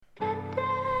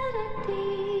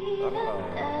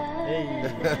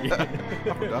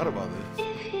I forgot about this.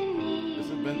 Has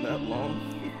it been that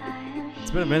long?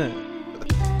 It's been a minute.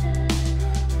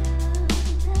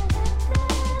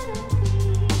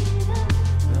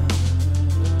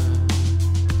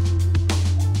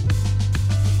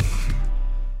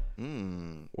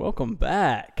 Welcome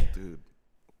back. Dude,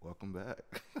 welcome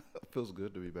back. Feels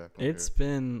good to be back on It's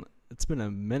been a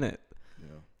minute.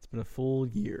 Yeah. It's been a full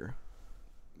year.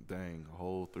 Dang, a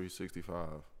whole 365.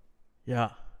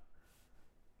 Yeah.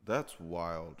 That's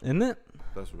wild. Isn't it?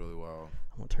 That's really wild.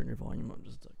 I'm going to turn your volume up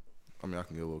just I mean, I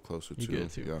can get a little closer You too. get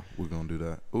it too. Yeah, we're going to do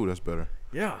that. Ooh, that's better.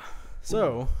 Yeah.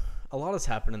 So, a lot has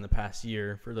happened in the past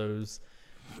year. For those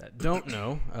that don't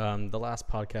know, the last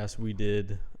podcast we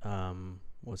did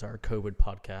was our COVID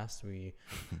podcast. We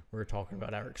were talking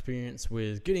about our experience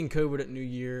with getting COVID at New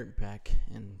Year back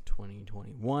in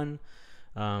 2021.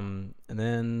 And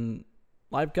then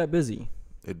life got busy.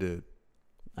 It did.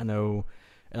 I know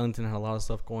Ellington had a lot of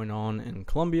stuff going on in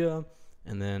Columbia,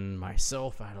 and then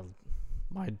myself,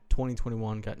 my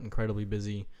 2021 got incredibly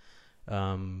busy.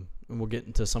 And we'll get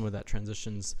into some of that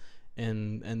transitions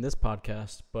in this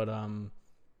podcast. But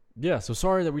yeah, so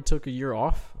sorry that we took a year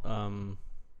off.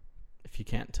 If you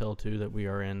can't tell too that we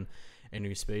are in a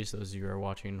new space, those of you who are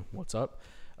watching, what's up?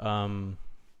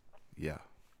 Yeah.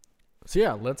 So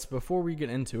yeah, before we get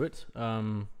into it,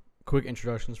 quick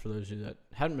introductions for those of you that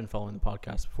hadn't been following the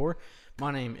podcast before.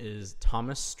 My name is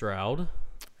Thomas Stroud.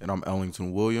 And I'm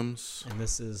Ellington Williams. And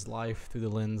this is Life Through the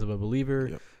Lens of a Believer.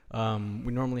 Yep.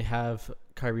 We normally have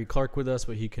Kyrie Clark with us,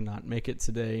 but he could not make it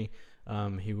today.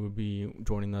 He will be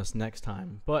joining us next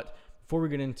time. But before we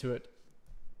get into it,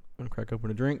 I'm going to crack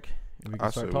open a drink and we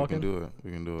can start talking.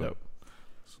 We can do it. Dope.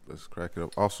 So let's crack it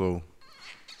up. Also,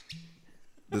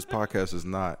 this podcast is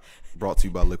not brought to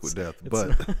you by Liquid Death,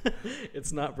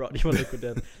 It's not brought to you by Liquid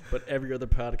Death, but every other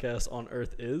podcast on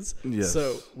earth is. Yes.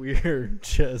 So we're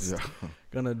just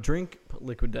going to drink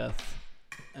Liquid Death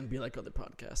and be like other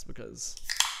podcasts because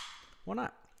why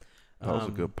not? That was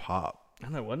a good pop. I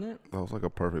know, wasn't it? That was like a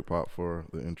perfect pop for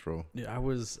the intro. Yeah, I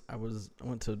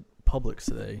went to Publix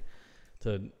today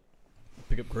to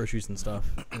pick up groceries and stuff,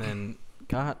 and then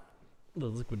got the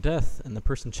Liquid Death, and the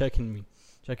person checking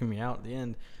me out at the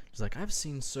end was like, I've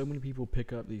seen so many people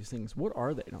pick up these things. What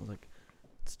are they? And I was like,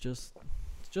 it's just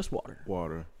water.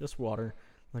 Water. Just water.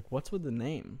 Like, what's with the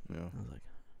name? Yeah. I was like,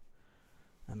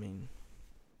 I mean,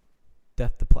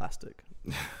 death to plastic.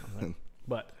 Like,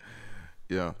 but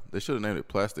yeah, they should have named it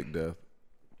Plastic Death,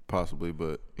 possibly,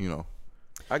 but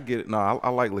I get it. No, I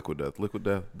like Liquid Death. Liquid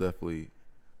Death definitely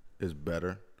is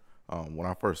better. When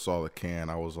I first saw the can,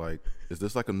 I was like, is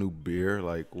this like a new beer?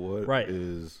 Like, what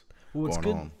is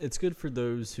going on? It's good for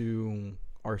those who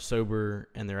are sober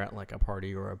and they're at like a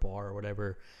party or a bar or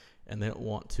whatever, and they don't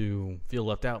want to feel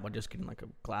left out by just getting like a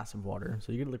glass of water.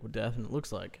 So you get Liquid Death, and it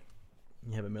looks like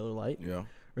you have a Miller Lite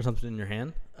or something in your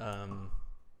hand.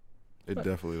 It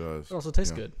definitely does. It also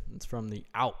tastes good. It's from the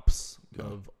Alps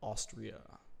of Austria.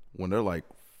 When they're like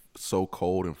so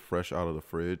cold and fresh out of the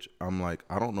fridge, I'm like,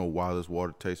 I don't know why this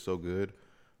water tastes so good,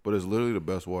 but it's literally the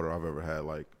best water I've ever had.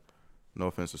 Like, no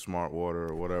offense to Smart Water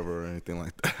or whatever or anything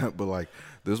like that, but like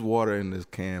this water in this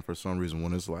can, for some reason,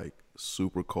 when it's like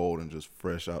super cold and just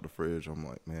fresh out the fridge, I'm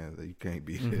like, man, you can't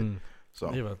beat it. So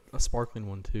they have a sparkling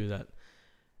one too that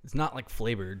it's not like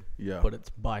flavored, but it's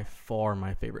by far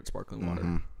my favorite sparkling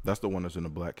water. That's the one that's in the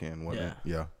black can, wasn't it?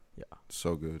 Yeah.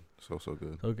 So good. So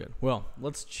good. So good. Well,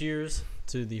 let's cheers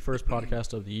to the first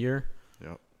podcast of the year.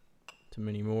 Yep. To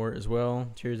many more as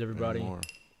well. Cheers, everybody. Many more.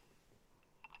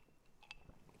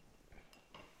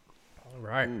 All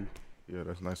right. Ooh. Yeah,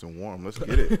 that's nice and warm. Let's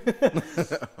get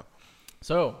it.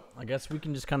 So, I guess we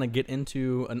can just kind of get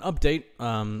into an update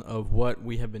of what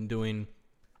we have been doing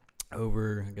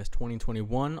over,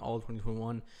 2021, all of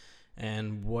 2021,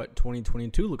 and what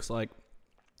 2022 looks like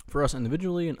for us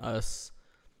individually and us,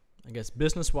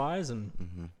 business-wise,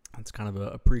 and that's kind of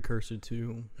a precursor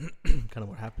to kind of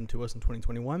what happened to us in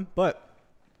 2021. But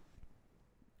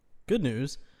good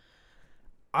news,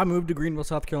 I moved to Greenville,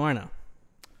 South Carolina.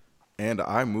 And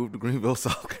I moved to Greenville,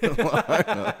 South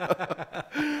Carolina.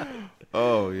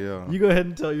 Oh, yeah. You go ahead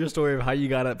and tell your story of how you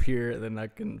got up here, and then I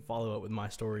can follow up with my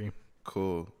story.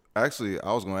 Cool. Actually,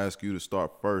 I was going to ask you to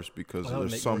start first because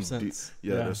there's some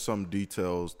there's some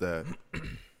details that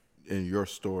in your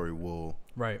story will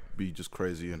be just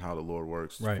crazy and how the Lord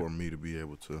works for me to be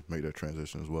able to make that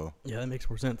transition as well. Yeah, that makes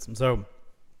more sense. And so,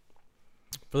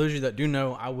 for those of you that do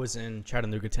know, I was in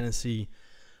Chattanooga, Tennessee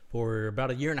for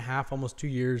about a year and a half, almost 2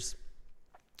 years,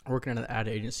 working at an ad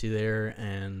agency there.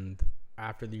 And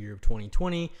after the year of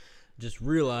 2020, just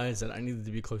realized that I needed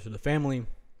to be closer to family.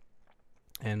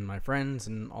 and my friends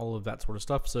and all of that sort of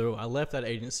stuff. So I left that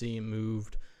agency and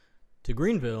moved to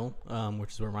Greenville,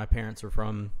 which is where my parents are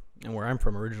from and where I'm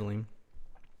from originally,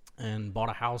 and bought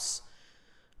a house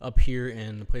up here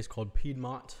in a place called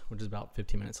Piedmont, which is about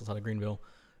 15 minutes outside of Greenville.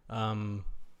 And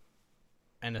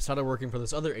I started working for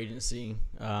this other agency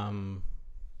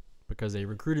because they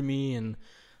recruited me and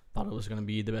thought it was going to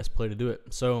be the best play to do it.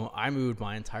 So I moved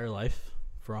my entire life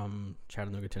from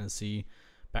Chattanooga, Tennessee,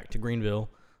 back to Greenville,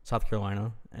 South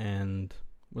Carolina, and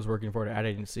was working for an ad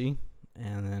agency.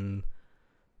 And then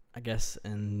I guess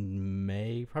in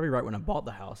May, probably right when I bought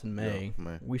the house in May,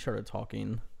 we started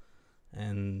talking.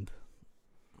 And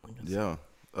yeah,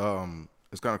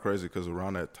 it's kind of crazy because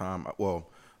around that time, well,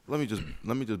 let me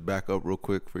just back up real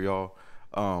quick for y'all.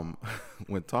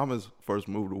 When Thomas first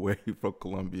moved away from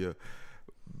Columbia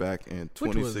back in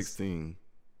 2016.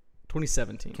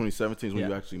 2017. 2017 is when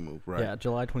you actually moved, right? Yeah,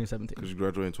 July 2017. Because you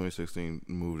graduated in 2016,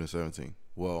 moved in 17.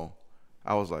 Well,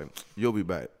 I was like, you'll be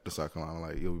back to South Carolina.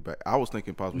 Like, you'll be back. I was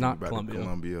thinking possibly you'll be back to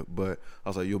Columbia, but I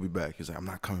was like, you'll be back. He's like, I'm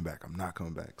not coming back. I'm not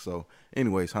coming back. So,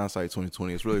 anyways, hindsight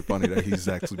 2020. It's really funny that he's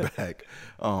actually back.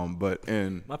 But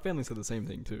my family said the same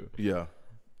thing too. Yeah,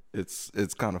 it's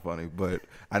kind of funny. But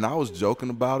and I was joking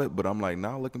about it, but I'm like,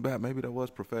 now looking back, maybe that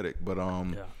was prophetic. But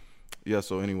yeah.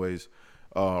 So, anyways,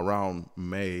 around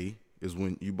May is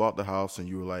when you bought the house, and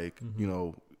you were like, you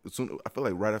know. I feel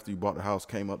like right after you bought the house,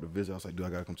 came up to visit. I was like, dude,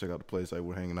 I gotta come check out the place. Like,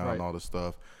 we're hanging out and all this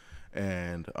stuff.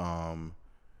 And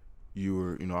you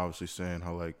were, you know, obviously saying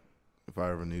how, like, if I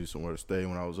ever needed somewhere to stay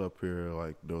when I was up here,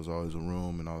 like, there was always a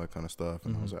room and all that kind of stuff.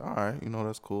 And I was like, all right, you know,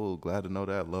 that's cool. Glad to know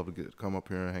that. Love to come up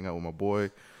here and hang out with my boy.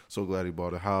 So glad he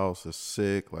bought a house. It's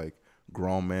sick, like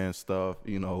grown man stuff,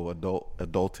 you know,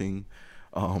 adulting.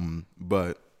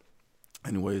 But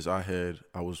anyways, I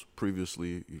was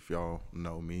previously, if y'all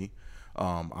know me,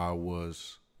 I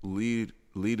was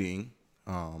leading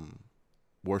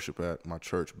worship at my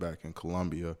church back in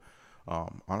Columbia,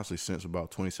 honestly, since about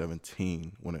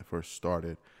 2017 when it first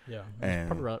started. Yeah, and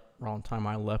probably around the time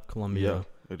I left Columbia.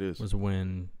 Yeah, it is. Was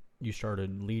when you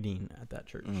started leading at that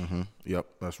church. Mm-hmm. Yep,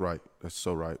 that's right. That's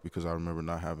so right, because I remember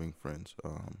not having friends.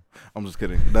 I'm just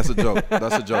kidding. That's a joke.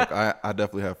 That's a joke. I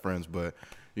definitely have friends, but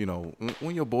you know,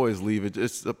 when your boys leave,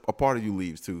 it's a part of you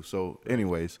leaves too. So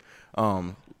anyways, I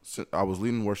was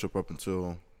leading worship up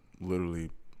until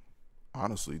literally,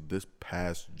 honestly, this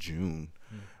past June.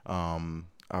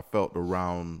 I felt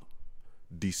around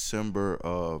December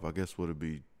of, I guess, would it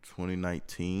be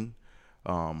 2019?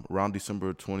 Around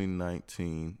December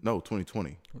 2019, no,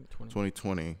 2020.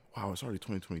 2020. Wow, it's already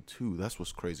 2022. That's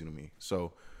what's crazy to me.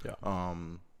 So, yeah.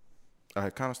 I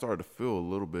kind of started to feel a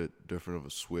little bit different of a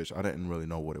switch. I didn't really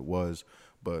know what it was,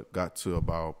 but got to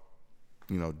about,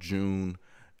 you know, June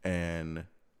and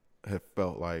had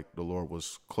felt like the Lord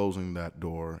was closing that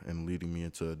door and leading me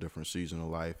into a different season of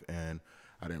life. And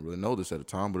I didn't really know this at the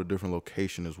time, but a different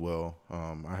location as well.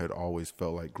 I had always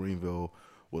felt like Greenville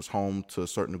was home to a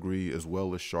certain degree, as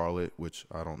well as Charlotte, which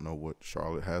I don't know what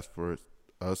Charlotte has for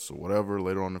us or whatever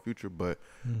later on in the future, but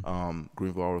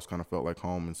Greenville always kind of felt like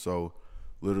home. And so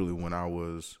literally when I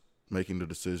was making the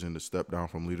decision to step down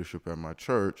from leadership at my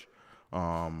church,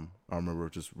 I remember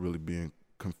just really being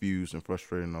confused and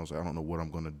frustrated, and I was like, I don't know what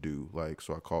I'm going to do. Like,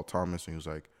 so I called Thomas, and he was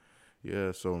like,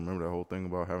 yeah, so remember that whole thing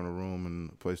about having a room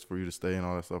and a place for you to stay and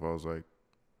all that stuff? I was like,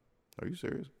 are you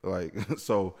serious? Like,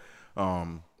 so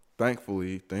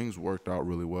thankfully things worked out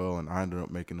really well, and I ended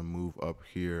up making the move up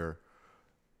here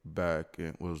back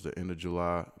in, what was the end of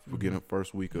July, forgetting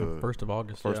first week of 1st of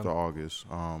August. Of August.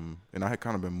 And I had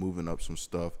kind of been moving up some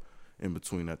stuff in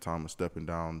between that time and stepping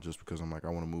down, just because I'm like, I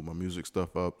want to move my music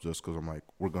stuff up, just because I'm like,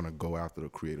 we're going to go after the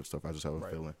creative stuff. I just have a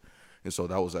feeling. And so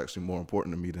that was actually more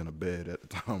important to me than a bed at the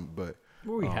time. But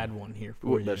we had one here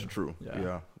for you. That's true.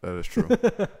 Yeah, that is true.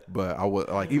 But I was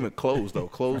like, even clothes though.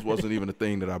 Clothes wasn't even the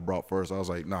thing that I brought first. I was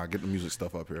like, nah, get the music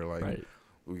stuff up here. Like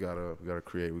we gotta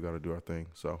create, we gotta do our thing.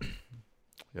 So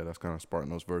yeah, that's kind of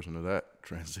SpartanOs version of that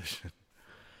transition.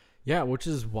 Yeah, which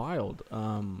is wild.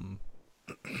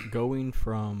 Going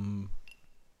from,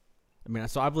 I mean,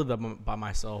 so I've lived up by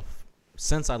myself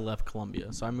since I left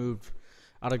Columbia. So I moved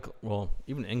out of, well,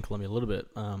 even in Columbia a little bit.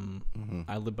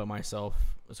 I lived by myself.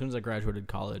 As soon as I graduated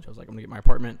college, I was like, I'm gonna get my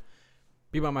apartment,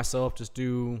 be by myself, just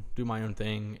do my own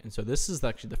thing. And so this is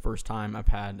actually the first time I've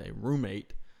had a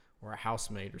roommate or a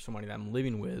housemate or somebody that I'm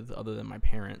living with other than my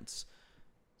parents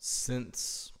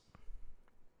since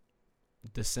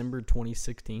December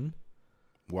 2016.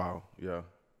 Wow. Yeah.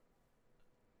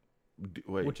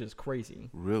 Wait. Which is crazy.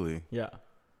 Really? Yeah.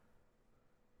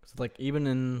 Cause like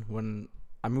even when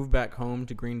I moved back home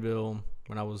to Greenville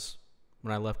when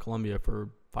I left Columbia for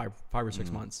five or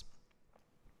 6 months,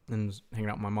 and was hanging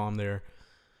out with my mom there.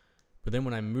 But then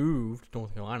when I moved to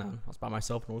North Carolina, I was by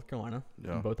myself in North Carolina.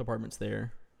 Yeah. In both apartments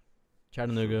there.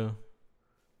 Chattanooga,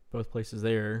 both places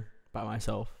there by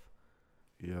myself.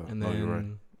 Yeah. And you're right.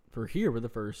 then for here, for the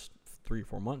first 3 or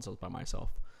 4 months, I was by myself.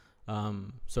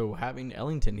 So having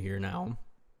Ellington here now,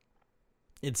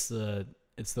 it's the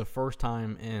first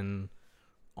time in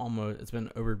it's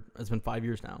been 5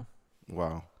 years now.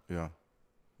 Wow. Yeah.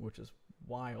 Which is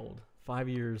wild. 5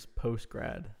 years post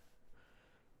grad.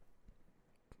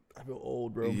 I feel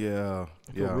old, bro. Yeah.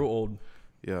 I feel real old.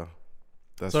 Yeah.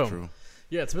 That's true.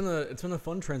 Yeah, it's been a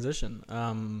fun transition.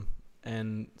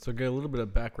 And so get a little bit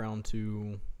of background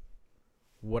to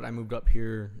what I moved up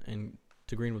here and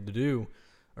to Greenville to do,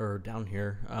 or down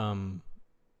here.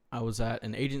 I was at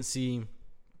an agency.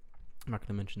 I'm not going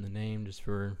to mention the name just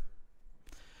for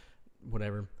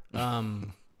whatever.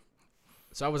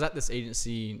 So I was at this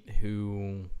agency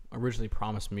who originally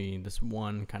promised me this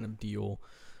one kind of deal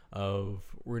of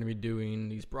we're going to be doing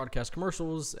these broadcast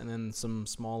commercials and then some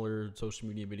smaller social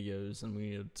media videos, and we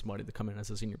needed somebody to come in as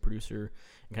a senior producer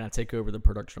and kind of take over the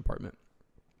production department.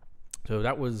 So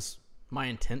that was my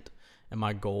intent and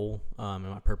my goal and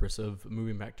my purpose of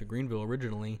moving back to Greenville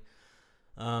originally.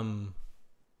 One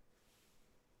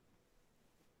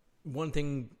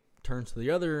thing turns to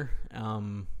the other,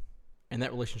 and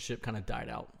that relationship kind of died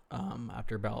out.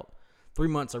 After about 3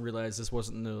 months, I realized this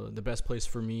wasn't the best place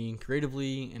for me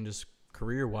creatively and just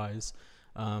career-wise.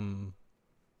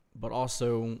 But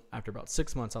also, after about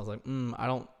 6 months, I was like, I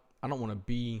don't want to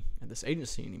be at this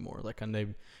agency anymore. Like, and they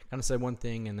kind of said one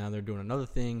thing, and now they're doing another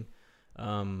thing.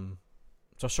 So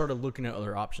I started looking at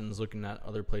other options, looking at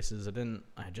other places.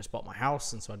 I had just bought my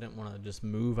house, and so I didn't want to just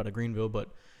move out of Greenville, but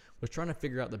was trying to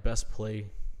figure out the best play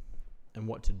and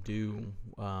what to do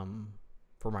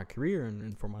for my career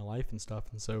and for my life and stuff.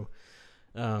 And so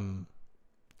kind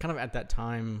of at that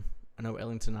time, I know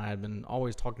Ellington and I had been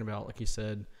always talking about, like you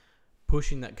said,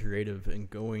 pushing that creative and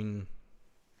going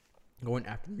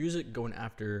after music, going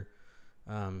after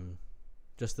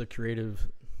just the creative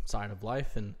side of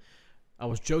life. And I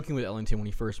was joking with Ellington when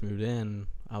he first moved in.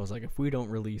 I was like, if we don't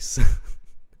release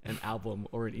an album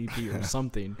or an EP or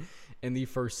something in the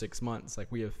first 6 months, like,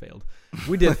 we have failed.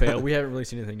 We did fail. We haven't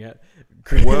released anything yet.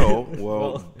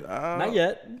 Well, not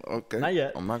yet. Okay. Not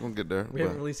yet. I'm not gonna get there. We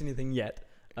haven't released anything yet.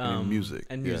 Music.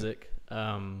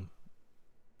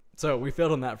 So we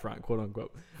failed on that front, quote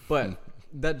unquote. But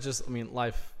that just,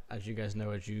 life, as you guys know,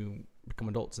 as you become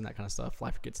adults and that kind of stuff,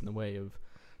 life gets in the way of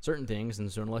certain things.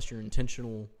 And so unless you're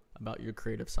intentional about your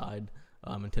creative side,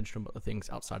 intentional about the things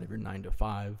outside of your 9 to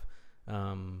 5,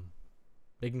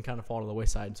 they can kind of fall to the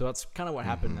wayside. So that's kind of what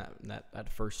happened that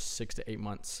first 6 to 8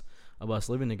 months of us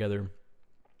living together.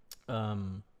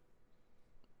 But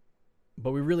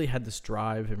we really had this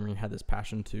drive and we had this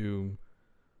passion to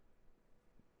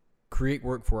create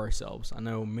work for ourselves. I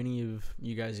know many of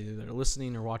you guys either that are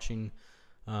listening or watching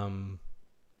know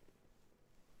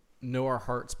our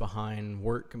hearts behind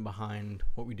work and behind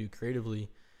what we do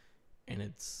creatively. And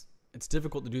it's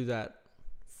difficult to do that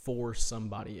for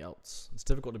somebody else. It's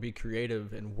difficult to be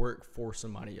creative and work for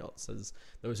somebody else, as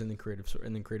those in the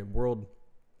creative world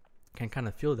can kind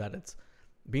of feel that. It's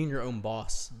being your own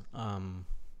boss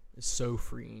is so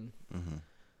freeing. Mm-hmm.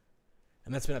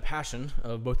 And that's been a passion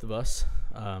of both of us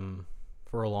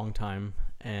for a long time.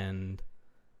 And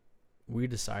we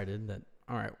decided that,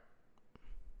 all right,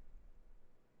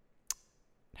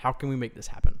 how can we make this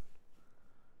happen?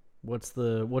 What's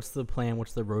the plan?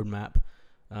 What's the roadmap?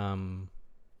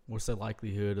 What's the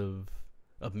likelihood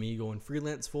of me going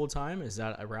freelance full time? Is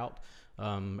that a route?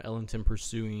 Ellington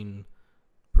pursuing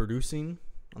producing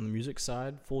on the music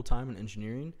side full time and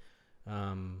engineering.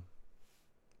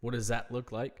 What does that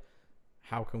look like?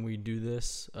 How can we do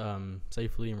this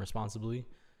safely and responsibly,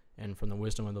 and from the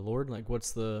wisdom of the Lord? Like,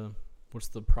 what's the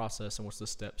process and what's the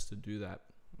steps to do that?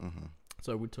 Mm-hmm.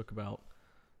 So we took about,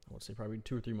 I would say, probably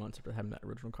 2 or 3 months after having that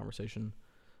original conversation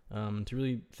to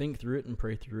really think through it and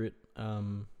pray through it.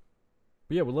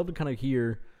 But yeah, we'd love to kind of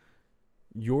hear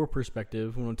your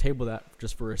perspective. We want to table that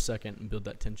just for a second and build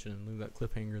that tension and leave that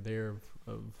cliffhanger there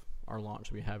of our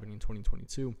launch we have in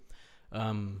 2022.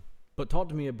 But talk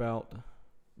to me about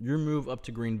your move up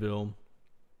to Greenville,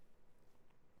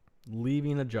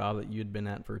 leaving a job that you had been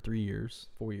at for 4 years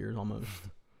almost,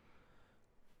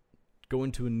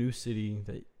 going to a new city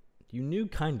that you knew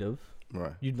kind of.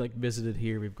 Right. You'd like visited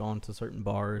here. We've gone to certain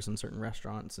bars and certain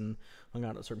restaurants and hung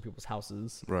out at certain people's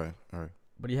houses. Right. All right.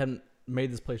 But you hadn't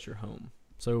made this place your home.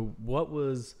 So what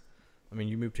was,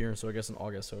 you moved here, so I guess in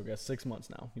August, so I guess 6 months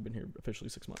now. You've been here officially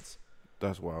 6 months.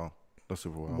 That's wild. That's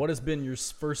super wild. What has been your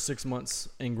first 6 months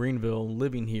in Greenville,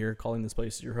 living here, calling this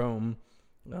place your home?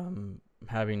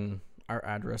 having our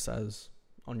address as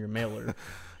on your mailer.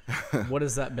 What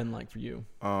has that been like for you?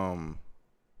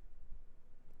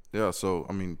 Yeah, so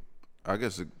I mean, I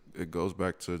guess it goes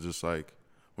back to just like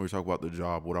when we talk about the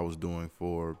job, what I was doing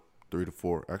for 3 to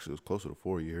 4, actually it was closer to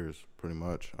 4 years, pretty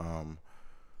much,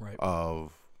 Right.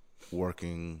 of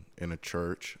working in a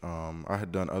church. I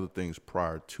had done other things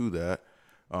prior to that.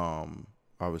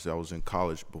 Obviously, I was in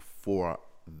college before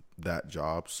that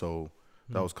job, so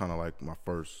that was kind of like my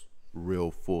first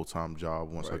real full-time job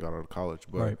once I Right. got out of college.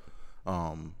 But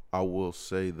Right. I will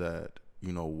say that,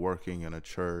 working in a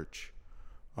church,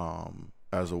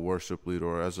 as a worship leader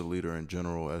or as a leader in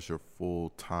general, as your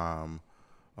full-time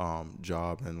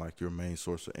job and like your main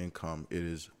source of income, it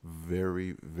is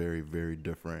very, very, very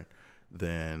different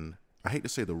than, I hate to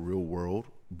say the real world,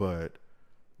 but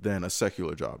than a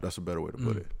secular job. That's a better way to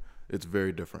put it. It's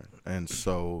very different. And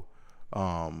so,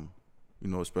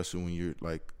 especially when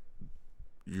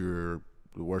you're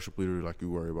the worship leader, like you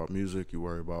worry about music, you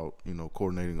worry about,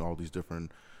 coordinating all these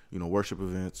different, worship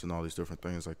events and all these different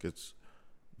things. Like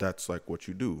that's like what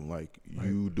you do. Like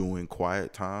you doing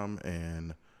quiet time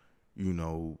and,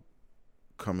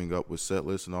 coming up with set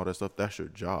lists and all that stuff. That's your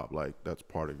job. Like that's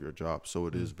part of your job. So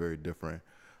it is very different.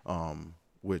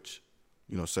 Which,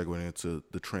 segueing into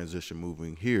the transition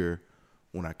moving here.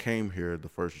 When I came here, the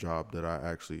first job that I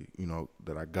actually,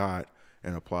 that I got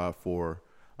and applied for,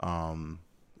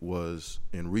 was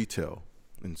in retail.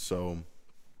 And so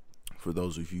for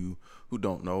those of you who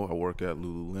don't know, I work at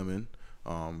Lululemon,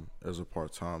 as a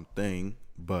part-time thing,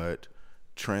 but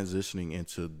transitioning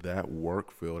into that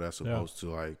work field as opposed to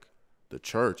like the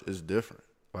church is different.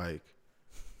 Like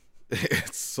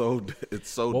it's so What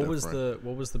different.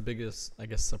 was the biggest, I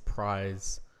guess,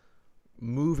 surprise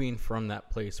moving from that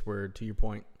place where, to your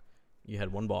point, you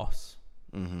had one boss.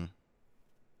 Mm-hmm.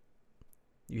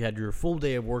 You had your full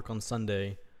day of work on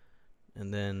Sunday,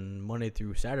 and then Monday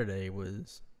through Saturday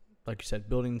was, like you said,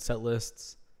 building set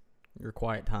lists, your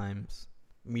quiet times,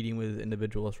 meeting with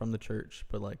individuals from the church.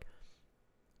 But like,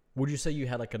 would you say you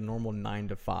had like a normal 9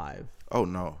 to 5? Oh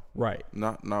no, Right.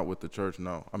 not with the church.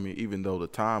 No, I mean even though the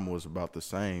time was about the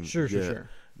same. Sure.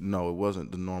 No, it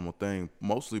wasn't the normal thing.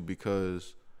 Mostly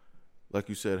because, like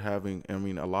you said,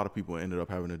 a lot of people ended up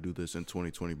having to do this in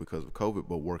 2020 because of COVID,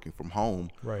 but working from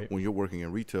home. Right. When you're working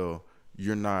in retail,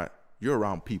 you're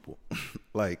around people.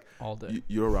 Like All day.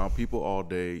 you're around people all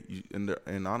day.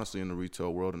 And honestly, in the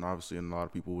retail world, and obviously in a lot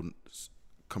of people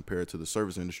compared to the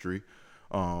service industry,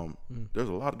 there's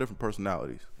a lot of different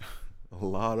personalities. a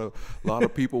lot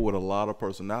of people with a lot of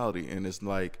personality. And it's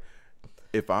like,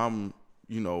 if I'm,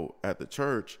 at the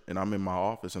church and I'm in my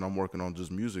office and I'm working on just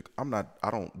music, I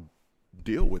don't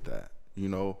deal with that,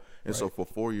 And so for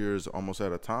 4 years, almost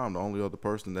at a time, the only other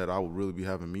person that I would really be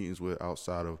having meetings with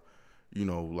outside of,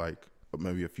 like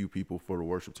maybe a few people for the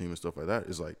worship team and stuff like that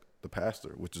is like the pastor,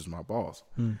 which is my boss.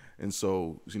 And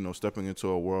so, stepping into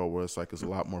a world where it's like, it's a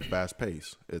lot more fast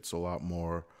paced. It's a lot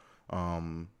more,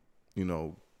 I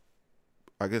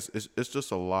guess it's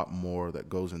just a lot more that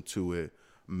goes into it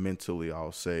mentally,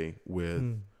 I'll say,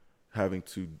 with having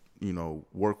to,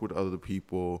 work with other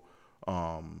people,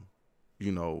 and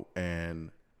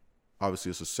obviously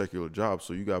it's a secular job.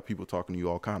 So you got people talking to you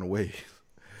all kind of ways.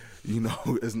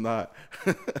 It's not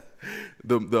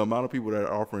the amount of people that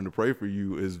are offering to pray for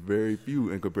you is very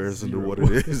few in comparison to what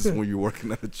it is when you're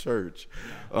working at a church.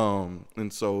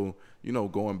 And so,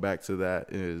 going back to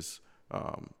that is,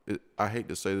 I hate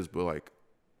to say this, but like,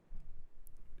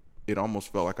 it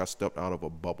almost felt like I stepped out of a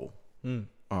bubble.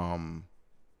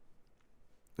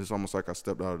 It's almost like I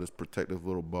stepped out of this protective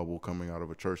little bubble coming out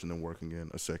of a church and then working in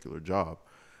a secular job.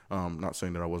 Not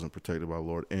saying that I wasn't protected by the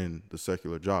Lord in the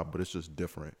secular job, but it's just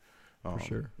different. For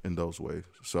sure. In those ways.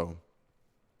 So,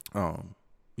 I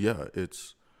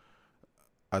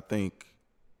think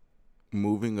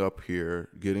moving up here,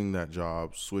 getting that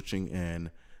job, switching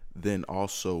in, then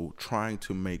also trying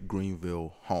to make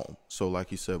Greenville home. So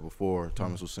like you said before,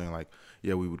 Thomas was saying like,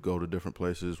 yeah, we would go to different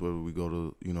places, whether we go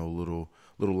to, little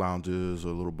lounges or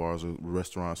little bars or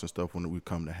restaurants and stuff when we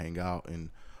come to hang out and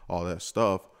all that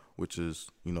stuff, which is,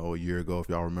 a year ago, if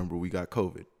y'all remember, we got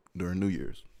COVID during New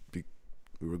Year's.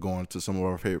 We were going to some of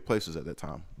our favorite places at that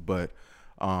time, but,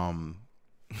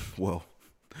 well,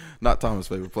 not Thomas'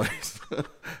 favorite place.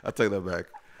 I take that back.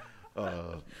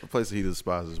 A place that he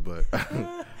despises, but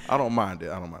I don't mind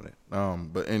it.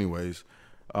 But anyways,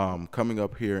 coming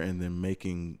up here and then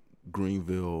making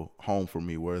Greenville home for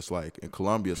me, where it's like in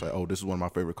Columbia, it's like, oh, this is one of my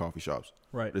favorite coffee shops.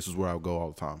 Right. This is where I go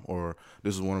all the time. Or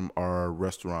this is one of our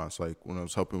restaurants. Like when I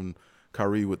was helping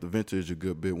Kyrie with the vintage a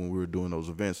good bit when we were doing those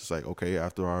events, it's like, okay,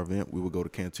 after our event, we would go to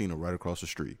Cantina right across the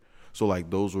street. So like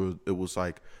it was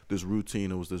like this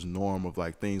routine. It was this norm of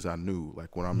like things I knew.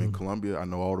 Like when I'm in Columbia, I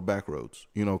know all the back roads,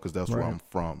 because that's where Right. I'm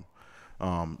from.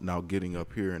 Now getting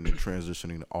up here and then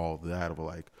transitioning to all that of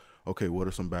like, okay, what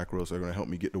are some back roads that are going to help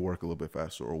me get to work a little bit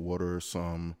faster? Or what are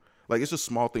some, like, it's just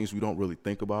small things we don't really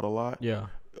think about a lot Yeah.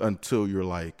 until you're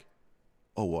like,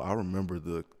 oh, well, I remember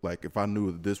like, if I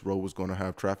knew that this road was going to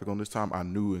have traffic on this time, I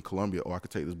knew in Columbia, I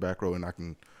could take this back road and I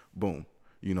can, boom.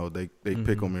 They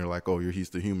pick on me like, oh,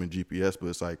 he's the human GPS, but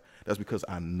it's like, that's because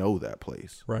I know that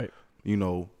place, Right.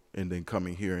 and then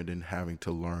coming here and then having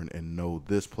to learn and know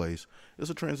this place,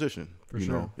 it's a transition. For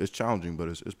sure. It's challenging, but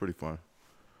it's pretty fun.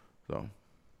 So,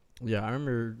 Yeah, I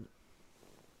remember.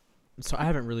 So I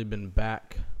haven't really been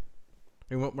back.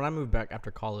 I mean, when I moved back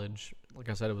after college, like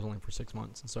I said, it was only for 6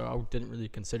 months, and so I didn't really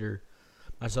consider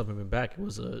myself moving back. It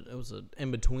was a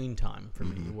in between time for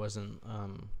me. It wasn't.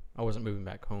 I wasn't moving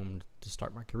back home to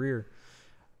start my career,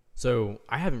 so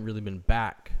I haven't really been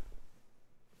back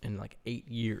in like 8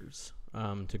 years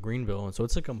to Greenville, and so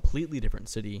it's a completely different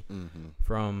city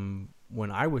from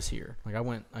when I was here. Like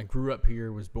I grew up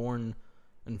here, was born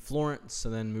in Florence,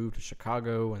 and then moved to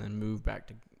Chicago, and then moved back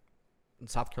to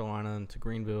South Carolina and to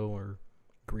Greenville or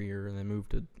Greer, and then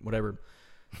moved to whatever.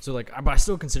 So like, but I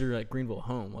still consider like Greenville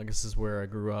home. Like this is where I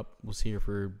grew up, was here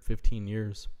for 15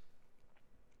 years,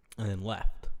 and then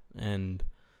left. And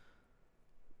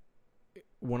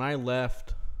when I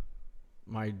left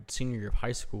my senior year of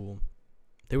high school,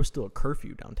 there was still a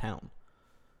curfew downtown.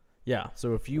 Yeah,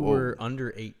 so if you were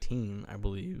under 18, I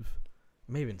believe,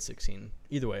 maybe even 16,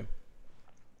 either way,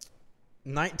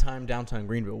 nighttime downtown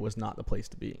Greenville was not the place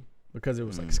to be because it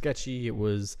was like sketchy. It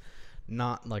was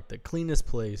not like the cleanest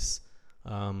place,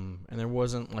 and there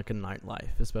wasn't like a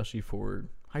nightlife, especially for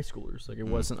high schoolers. Like it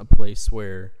wasn't a place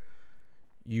where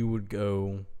you would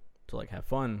go to like have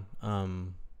fun,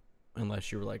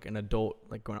 unless you were like an adult,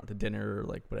 like going out to dinner or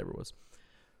like whatever it was.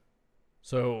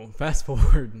 So fast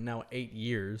forward now 8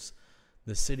 years,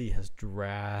 the city has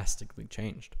drastically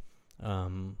changed,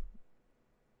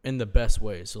 in the best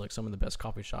way. So like some of the best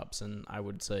coffee shops, and I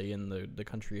would say in the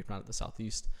country, if not at the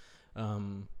Southeast,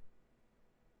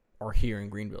 are here in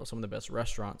Greenville. Some of the best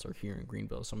restaurants are here in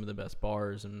Greenville. Some of the best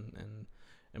bars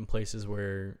and places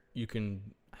where you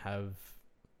can have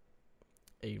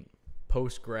a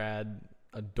post-grad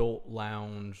adult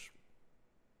lounge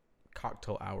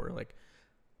cocktail hour. Like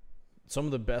some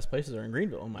of the best places are in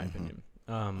Greenville, in my opinion,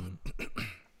 from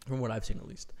what I've seen at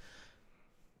least.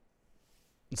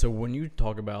 So when you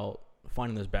talk about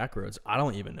finding those back roads, I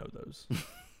don't even know those,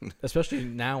 especially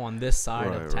now on this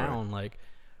side of town. Right. Like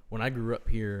when I grew up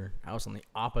here, I was on the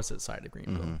opposite side of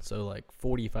Greenville. So like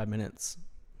 45 minutes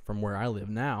from where I live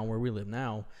now, where we live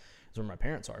now, is where my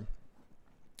parents are.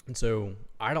 And so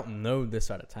I don't know this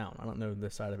side of town. I don't know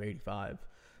this side of 85.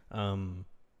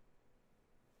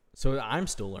 So I'm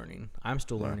still learning.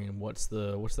 What's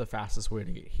the fastest way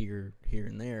to get here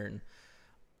and there. And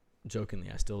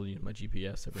jokingly, I still use my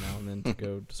GPS every now and then to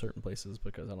go to certain places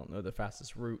because I don't know the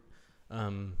fastest route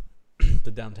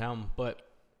to downtown. But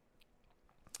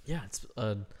yeah,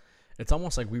 it's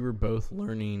almost like we were both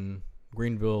learning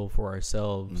Greenville for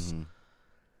ourselves,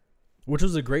 which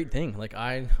was a great thing. Like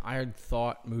I had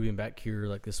thought moving back here,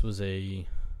 like this was I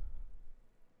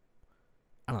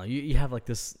don't know, you have like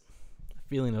this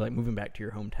feeling of like moving back to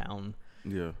your hometown.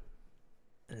 Yeah.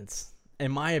 And it's,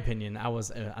 in my opinion, I don't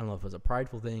know if it was a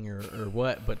prideful thing or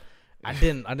what, but I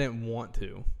didn't want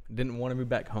to. Didn't want to move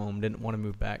back home. Didn't want to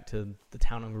move back to the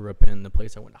town I grew up in, the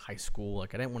place I went to high school.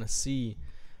 Like I didn't want to see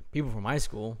people from high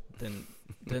school. Didn't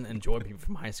enjoy people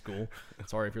from high school.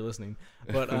 Sorry if you're listening,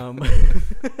 but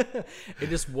it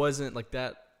just wasn't like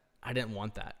that. I didn't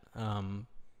want that.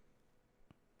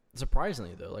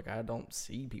 Surprisingly though, like I don't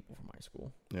see people from high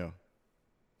school. Yeah.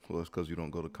 Well, it's because you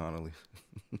don't go to Connolly.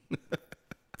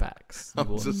 Facts. You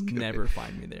will never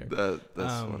find me there.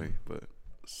 That's funny, but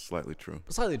slightly true.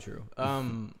 Slightly true.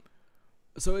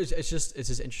 So it's just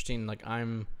interesting. Like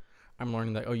I'm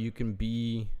learning that you can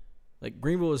be like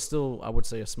Greenville is still, I would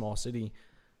say, a small city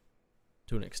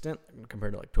to an extent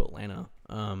compared to like to Atlanta.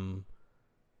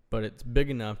 But it's big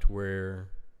enough to where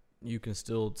you can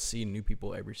still see new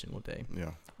people every single day.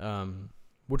 Yeah.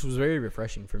 Which was very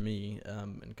refreshing for me,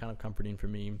 and kind of comforting for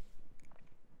me.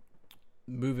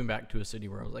 Moving back to a city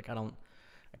where I was like, I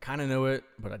kind of know it,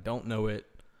 but I don't know it.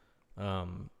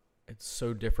 It's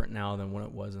so different now than when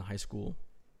it was in high school,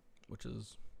 which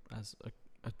is as a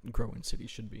growing city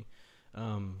should be.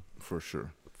 For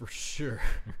sure.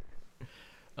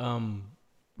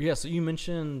 Yeah. So you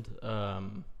mentioned a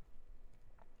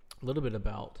little bit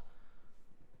about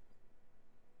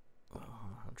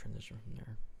I'll transition from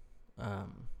there.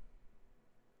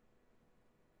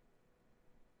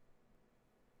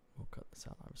 this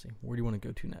out, obviously. Where do you want to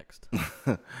go to next?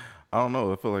 I don't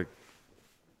know. I feel like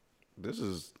this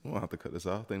is. We'll have to cut this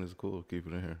out. I think it's cool. Keep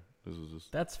it in here. This is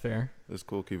just. That's fair. It's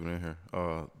cool keeping it in here.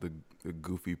 The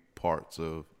goofy parts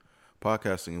of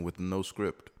podcasting with no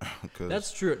script.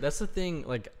 That's true. That's the thing.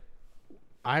 Like,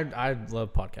 I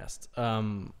love podcasts.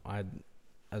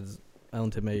 As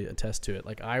Ellington may attest to it.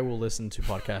 Like, I will listen to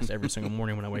podcasts every single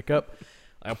morning when I wake up.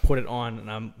 I'll put it on and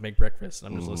I make breakfast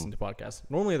and I'm just listening to podcasts.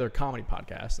 Normally they're comedy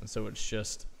podcasts, and so it's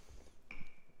just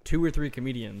 2 or 3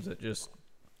 comedians that just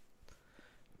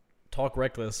talk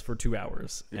reckless for 2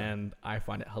 hours, and I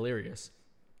find it hilarious.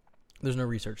 There's no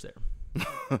research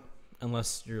there.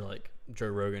 Unless you're like Joe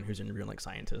Rogan, who's interviewing like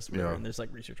scientists, and there's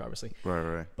like research, obviously.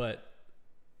 Right. But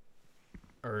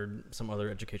or some other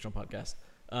educational podcast.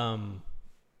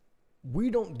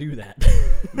 We don't do that.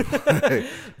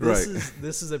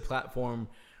 This is a platform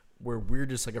where we're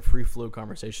just like a free flow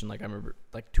conversation. Like, I remember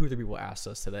like 2 or 3 people asked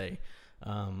us today,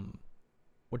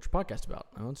 what's your podcast about?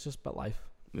 Oh, it's just about life.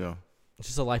 Yeah. It's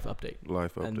just a life update.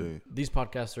 And these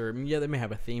podcasts are, I mean, they may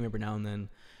have a theme every now and then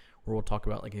where we'll talk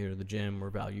about like either the gym or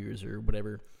values or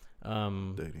whatever.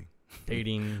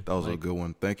 Dating. That was a good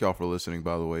one. Thank y'all for listening,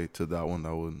 by the way, to that one.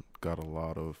 That one got a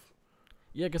lot of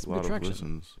get some good traction.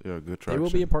 Listens. Yeah, good traction. There will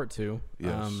be a part 2.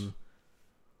 Yes.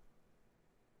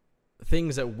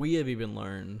 Things that we have even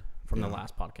learned from the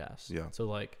last podcast. Yeah. So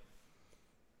like,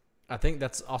 I think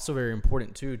that's also very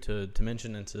important too to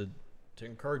mention and to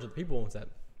encourage the people is that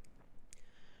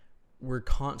we're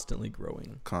constantly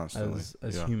growing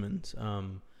as humans,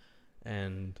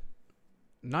 and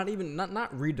not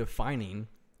redefining,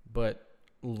 but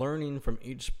learning from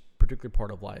each particular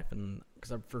part of life. And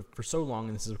because for so long,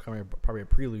 and this is probably a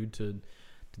prelude to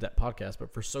that podcast,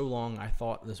 but for so long I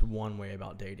thought this one way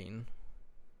about dating,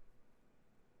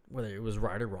 whether it was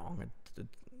right or wrong,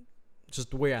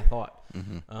 just the way I thought.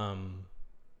 And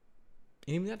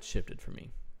even that shifted for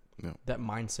me. Yeah. That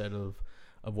mindset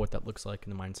of what that looks like,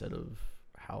 and the mindset of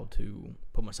how to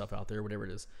put myself out there, whatever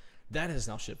it is, that has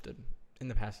now shifted in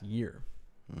the past year.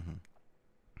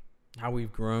 How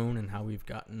we've grown and how we've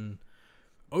gotten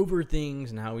over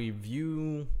things and how we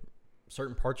view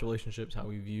certain parts of relationships, how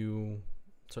we view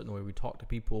certain way we talk to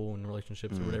people in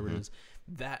relationships or whatever it is,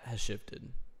 that has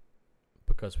shifted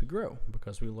because we grow,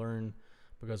 because we learn,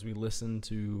 because we listen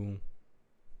to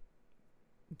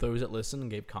those that listen and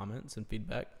gave comments and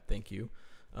feedback. Thank you.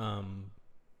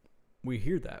 We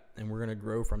hear that, and we're going to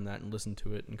grow from that and listen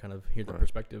to it and kind of hear the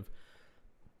perspective.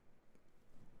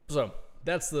 So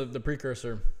that's the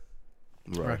precursor.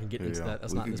 Right. I can get into that.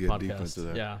 That's not this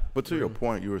podcast. Yeah. But to your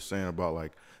point, you were saying about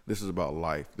like, this is about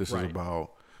life. This is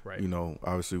about, you know,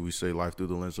 obviously we say life through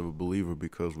the lens of a believer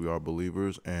because we are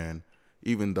believers. And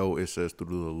even though it says through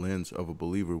the lens of a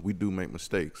believer, we do make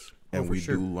mistakes and we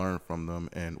do learn from them.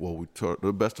 And we to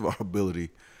the best of our ability,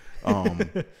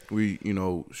 we, you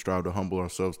know, strive to humble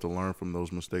ourselves to learn from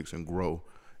those mistakes and grow.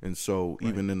 And so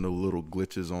even in the little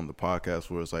glitches on the podcast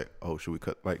where it's like, oh, should we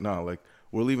cut? Like, nah, like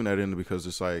we're leaving that in because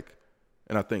it's like,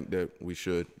 and I think that we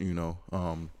should, you know,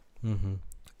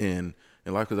 in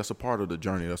life, because that's a part of the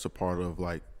journey. That's a part of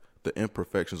like the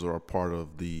imperfections are a part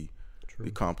of the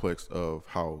complex of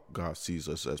how God sees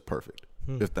us as perfect,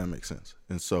 if that makes sense.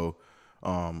 And so,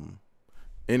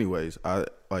 anyways, I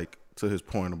like to his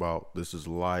point about this is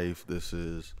life. This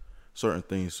is certain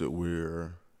things that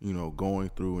we're, you know, going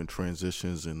through and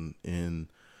transitions in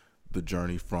the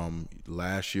journey from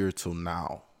last year till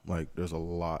now. Like there's a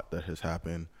lot that has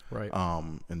happened. Right.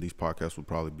 And these podcasts would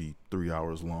probably be 3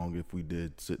 hours long if we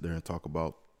did sit there and talk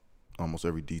about almost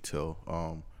every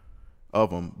detail of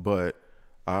them. But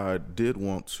I did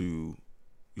want to,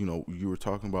 you know, you were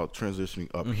talking about transitioning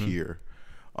up here.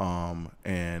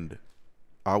 And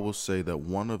I will say that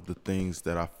one of the things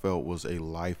that I felt was a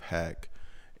life hack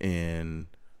and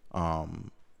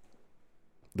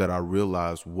that I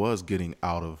realized was getting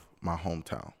out of my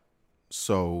hometown.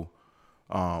 So,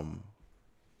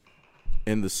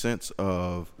 in the sense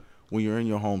of when you're in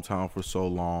your hometown for so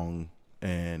long,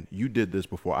 and you did this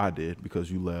before I did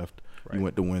because you left, you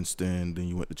went to Winston, then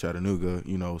you went to Chattanooga,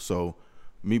 you know, so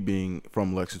me being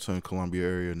from Lexington, Columbia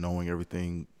area, knowing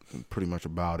everything pretty much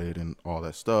about it and all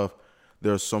that stuff,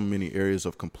 there are so many areas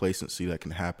of complacency that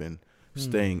can happen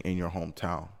staying in your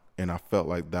hometown. And I felt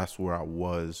like that's where I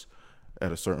was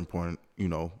at a certain point, you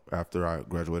know, after I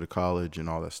graduated college and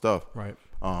all that stuff. Right.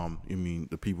 I mean,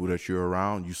 the people that you're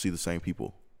around, you see the same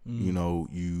people. You know,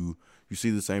 you see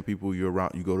the same people you're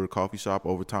around. You go to the coffee shop,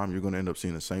 over time, you're going to end up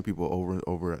seeing the same people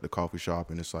over at the coffee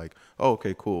shop. And it's like, oh,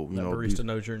 okay, cool. You know, barista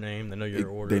knows your name. They know your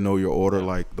order. They know your order. Yeah.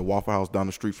 Like the Waffle House down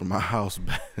the street from my house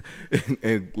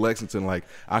in Lexington, like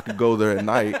I could go there at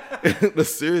night. But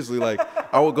seriously, like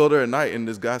I would go there at night, and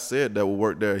this guy said that would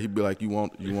work there. He'd be like, "You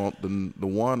want the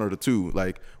one or the two?"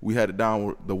 Like we had it down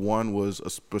where the one was a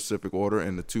specific order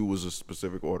and the two was a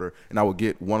specific order, and I would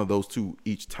get one of those two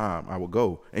each time I would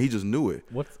go, and he just knew it.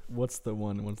 What's the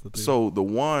one? And what's the two? So the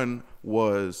one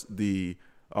was the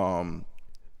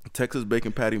Texas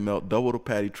bacon patty melt, double the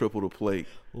patty, triple the plate.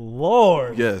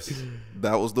 Lord. Yes,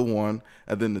 that was the one.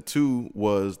 And then the two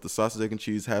was the sausage, egg, and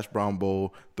cheese hash brown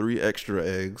bowl, 3 extra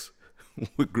eggs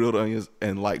with grilled onions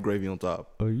and light gravy on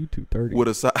top. Oh, you 230. With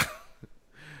a side.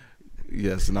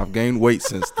 Yes, and I've gained weight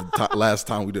since the last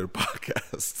time we did a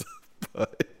podcast.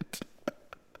 But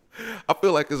I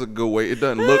feel like it's a good weight. It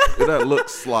doesn't look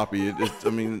sloppy.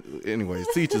 Anyways,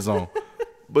 teach his own.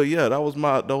 But yeah, those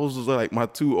was like my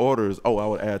 2 orders. Oh, I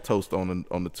would add toast on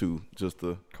the 2, just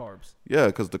the carbs. Yeah,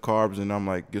 because the carbs, and I'm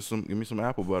like, give me some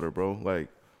apple butter, bro. Like,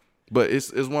 but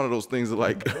it's one of those things that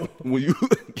like when you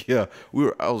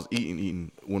I was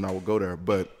eating when I would go there,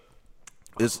 but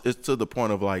it's to the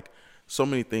point of like so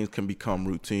many things can become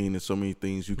routine, and so many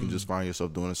things you can just find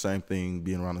yourself doing the same thing,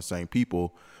 being around the same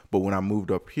people. But when I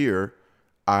moved up here,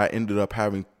 I ended up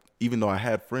having, even though I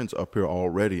had friends up here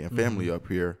already and family up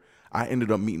here, I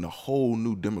ended up meeting a whole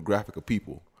new demographic of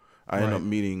people. I ended up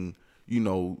meeting,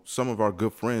 some of our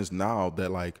good friends now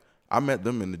that like I met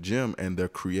them in the gym, and they're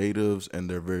creatives and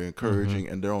they're very encouraging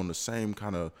and they're on the same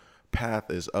kind of path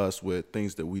as us with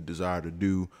things that we desire to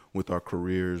do with our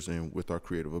careers and with our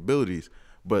creative abilities.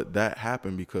 But that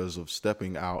happened because of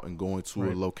stepping out and going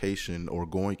to a location or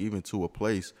going even to a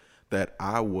place that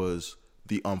I was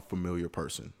the unfamiliar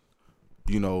person.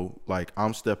 Like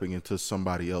I'm stepping into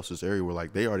somebody else's area where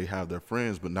like they already have their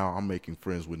friends, but now I'm making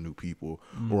friends with new people,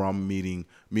 or I'm meeting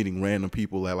random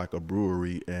people at like a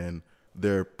brewery, and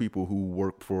they're people who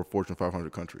work for Fortune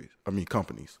 500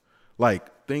 companies,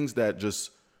 like things that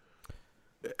just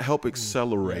help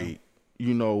accelerate,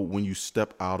 when you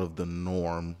step out of the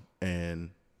norm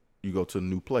and you go to a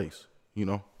new place,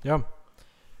 Yeah. And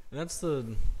that's I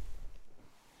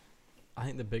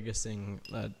think the biggest thing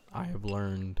that I have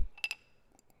learned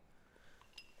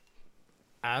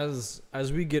as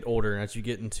we get older, and as you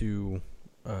get into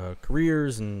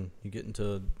careers and you get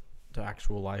into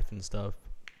actual life and stuff,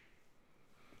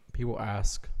 people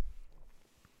ask,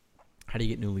 how do you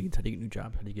get new leads? How do you get new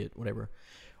jobs? How do you get whatever?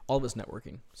 All of it's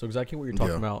networking. So exactly what you're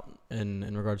talking about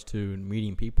in regards to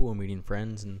meeting people and meeting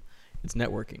friends, and it's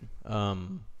networking.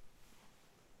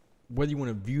 Whether you want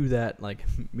to view that like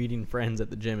meeting friends at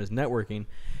the gym as networking,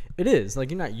 it is.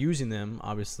 Like you're not using them,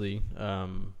 obviously,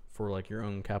 for like your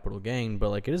own capital gain, but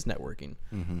like it is networking.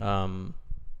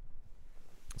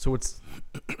 So it's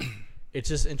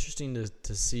just interesting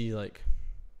to see, like,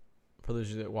 for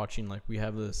those of you that are watching, like we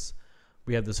have this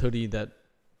hoodie that,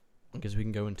 I guess we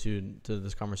can go into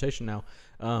this conversation now,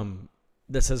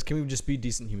 that says, can we just be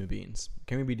decent human beings?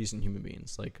 Can we be decent human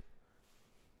beings? Like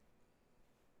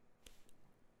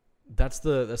that's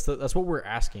what we're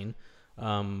asking.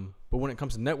 But when it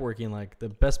comes to networking, like the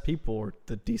best people are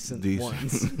the decent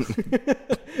ones.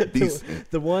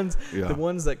 The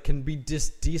ones that can be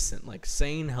just decent, like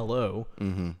saying hello,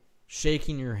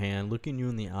 shaking your hand, looking you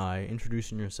in the eye,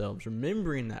 introducing yourselves,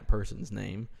 remembering that person's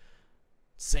name,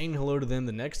 saying hello to them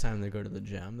the next time they go to the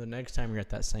gym, the next time you're at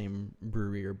that same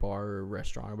brewery or bar or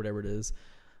restaurant or whatever it is.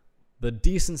 The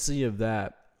decency of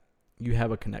that, you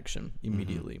have a connection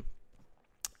immediately.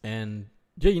 And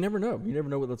yeah, you never know. You never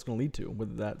know what that's going to lead to.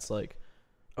 Whether that's like,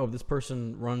 oh, this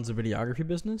person runs a videography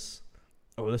business.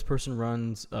 Oh, this person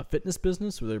runs a fitness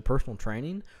business with their personal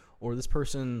training. Or this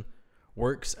person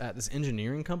works at this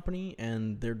engineering company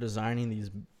and they're designing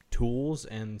these tools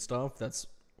and stuff that's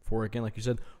for, again, like you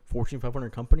said, Fortune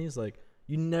 500 companies. Like,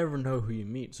 you never know who you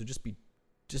meet. So just be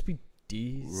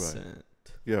decent. Right.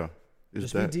 Yeah.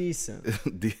 Just be decent.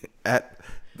 At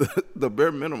the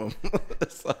bare minimum.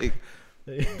 It's like...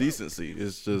 decency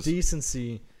is just...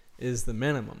 Decency is the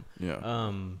minimum. Yeah.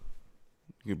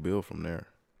 You can build from there.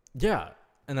 Yeah.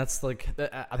 And that's like...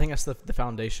 I think that's the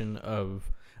foundation of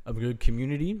a good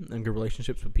community and good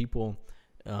relationships with people,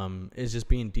 is just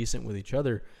being decent with each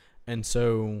other. And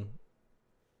so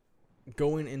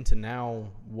going into now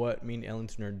what me and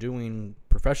Ellington are doing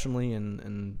professionally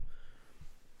and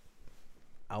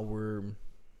our,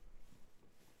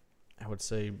 I would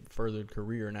say, furthered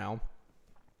career now,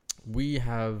 we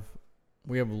have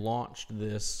launched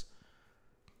this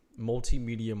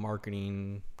multimedia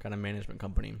marketing kind of management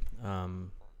company.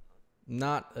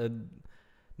 Not an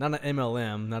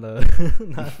MLM,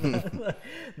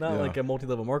 not like a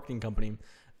multi-level marketing company,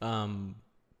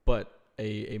 but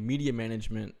a media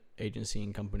management agency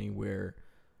and company where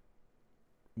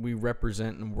we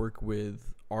represent and work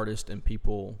with artists and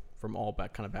people from all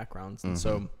kind of backgrounds. And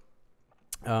so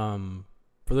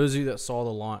For those of you that saw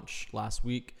the launch last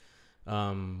week,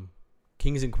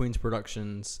 Kings and Queens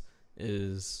Productions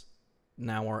is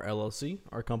now our LLC,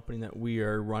 our company that we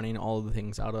are running all of the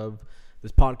things out of.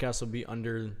 This podcast will be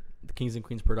under the Kings and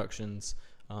Queens Productions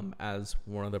as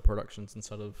one of the productions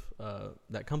inside of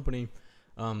that company.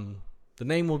 The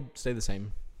name will stay the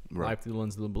same. Right. Life Through the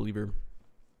Lens of the Believer.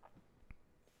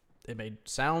 It may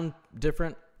sound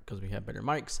different because we have better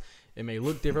mics. It may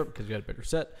look different because we had a better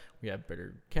set. We have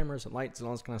better cameras and lights and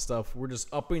all this kind of stuff. We're just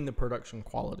upping the production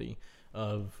quality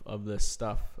of this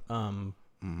stuff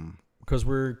because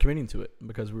we're committing to it,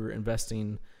 because we're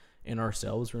investing in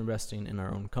ourselves. We're investing in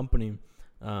our own company.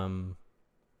 And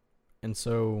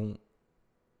so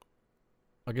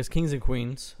I guess Kings and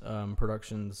Queens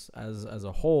Productions as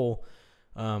a whole,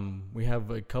 we have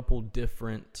a couple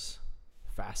different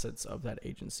facets of that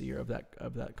agency or of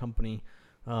that company.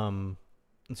 And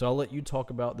so I'll let you talk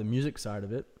about the music side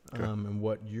of it, okay. And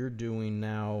what you're doing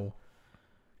now,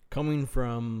 coming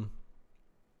from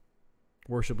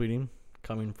worship leading,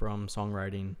 coming from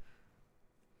songwriting,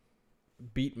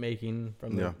 beat making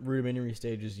from the rudimentary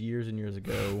stages years and years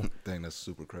ago. Dang, that's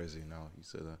super crazy now you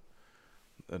said that.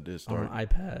 That did On start. an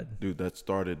iPad. Dude, that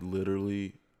started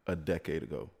literally a decade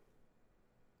ago.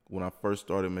 When I first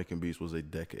started making beats was a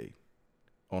decade.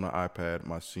 On an iPad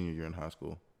my senior year in high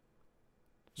school.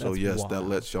 So That's yes, wild. that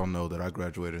lets y'all know that I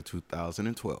graduated in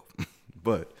 2012.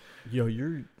 But Yo,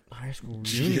 your high school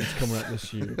reunion's coming up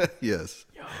this year. yes,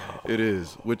 it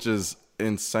is, which is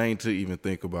insane to even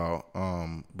think about.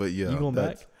 But yeah, You going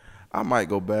back? I might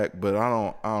go back, but I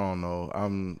don't know.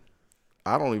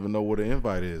 I don't even know what an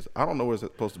invite is. I don't know where it's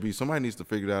supposed to be. Somebody needs to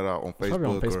figure that out on Probably Facebook.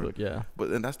 on Facebook, yeah. But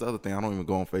then that's the other thing. I don't even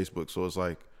go on Facebook, so it's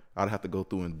like I'd have to go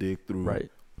through and dig through,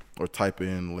 Right. or type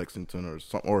in Lexington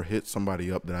or hit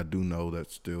somebody up that I do know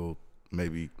that's still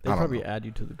maybe. They I don't probably know. add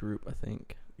you to the group, I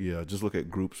think. Yeah, just look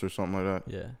at groups or something like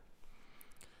that. Yeah.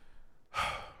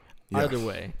 Yeah. Either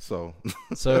way. So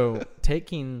So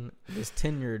taking this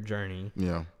 10-year journey,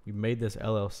 yeah. we made this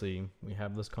LLC. We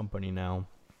have this company now.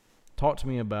 Talk to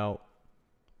me about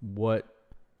what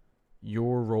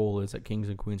your role is at Kings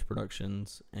and Queens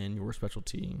Productions and your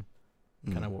specialty,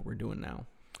 kind of what we're doing now.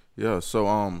 Yeah,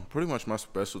 so pretty much my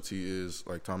specialty is,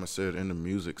 like Thomas said, in the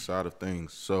music side of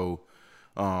things. So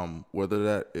whether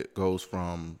that it goes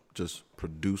from just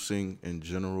producing in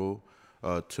general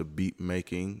to beat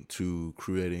making to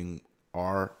creating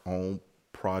our own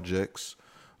projects,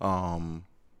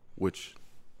 which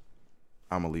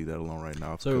I'm gonna leave that alone right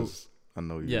now because I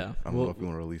know you. Yeah, I don't know if you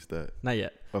want to release that. Not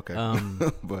yet. Okay,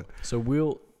 but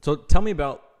So tell me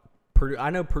about. I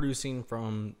know producing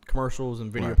from commercials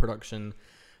and video Right. production,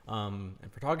 and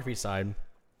photography side.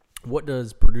 What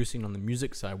does producing on the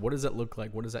music side? What does that look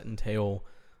like? What does that entail?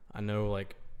 I know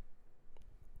like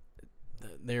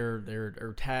there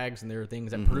are tags and there are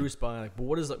things that produce by like. But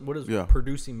what does Yeah.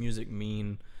 producing music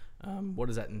mean? What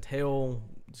does that entail?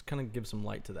 Just kind of give some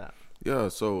light to that. Yeah,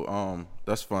 so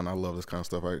that's fun. I love this kind of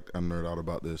stuff. I nerd out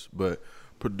about this. But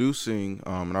producing,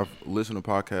 and I've listened to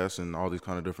podcasts and all these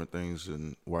kind of different things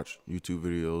and watched YouTube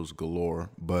videos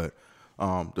galore. But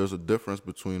there's a difference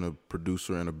between a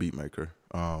producer and a beat maker.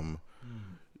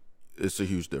 It's a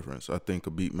huge difference. I think a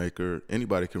beat maker,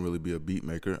 anybody can really be a beat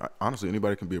maker. Honestly,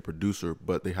 anybody can be a producer,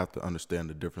 but they have to understand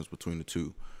the difference between the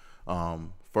two.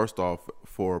 First off,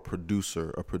 for a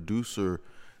producer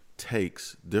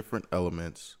takes different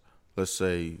elements. Let's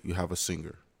say you have a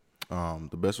singer.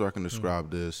 The best way I can describe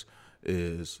this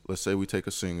is, let's say we take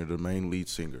a singer, the main lead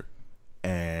singer,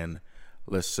 and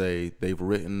let's say they've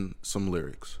written some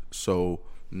lyrics. So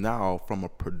now from a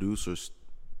producer's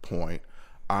point,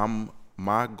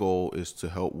 my goal is to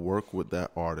help work with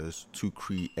that artist to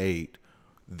create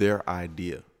their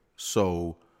idea.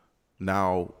 So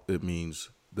now it means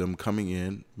them coming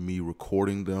in, me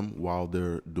recording them while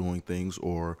they're doing things,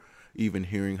 or even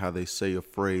hearing how they say a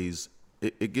phrase.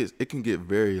 It can get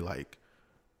very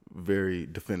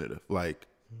definitive, like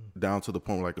down to the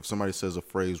point where, like, if somebody says a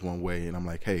phrase one way and I'm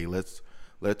like, hey, let's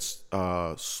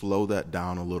slow that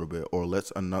down a little bit, or let's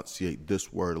enunciate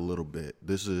this word a little bit.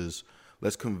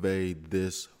 Let's convey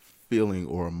this feeling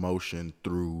or emotion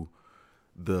through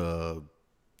the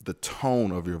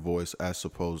tone of your voice as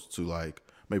opposed to like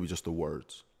maybe just the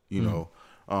words, you know?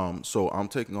 So I'm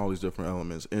taking all these different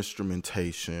elements,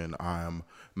 instrumentation, I'm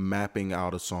mapping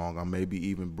out a song, I'm maybe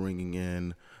even bringing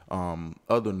in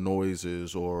other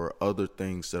noises or other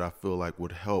things that I feel like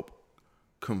would help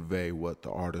convey what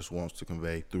the artist wants to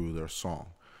convey through their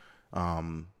song.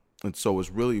 And so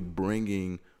it's really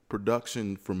bringing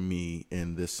production for me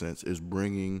in this sense is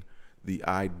bringing the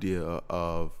idea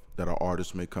of that an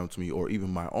artist may come to me, or even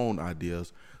my own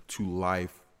ideas, to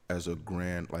life as a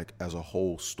grand, like as a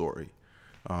whole story.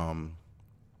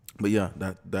 But yeah,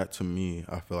 that to me,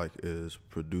 I feel like is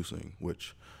producing,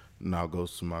 which now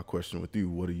goes to my question with you.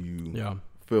 What do you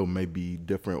feel may be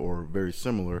different or very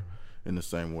similar in the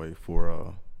same way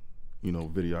for,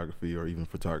 videography or even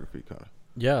photography kind of?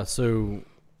 Yeah, so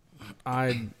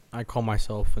I call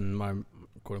myself in my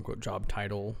quote unquote job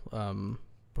title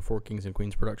before Kings and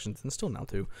Queens Productions, and still now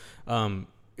too,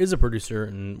 is a producer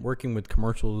and working with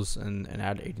commercials and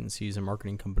ad agencies and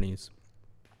marketing companies.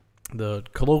 The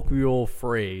colloquial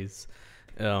phrase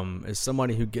is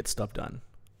somebody who gets stuff done.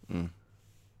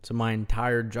 So my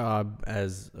entire job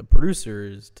as a producer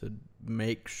is to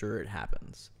make sure it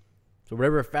happens. So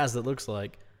whatever fast it looks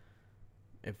like,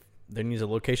 if there needs a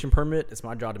location permit, it's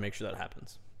my job to make sure that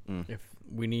happens. If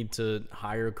we need to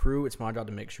hire a crew, it's my job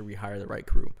to make sure we hire the right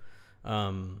crew.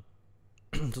 So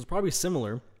it's probably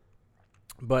similar,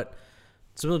 but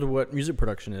similar to what music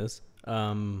production is.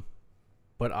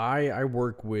 But I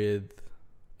work with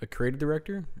a creative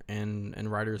director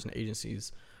and writers and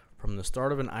agencies from the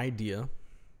start of an idea,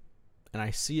 and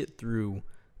I see it through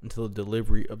until the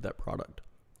delivery of that product,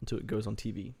 until it goes on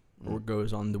TV or it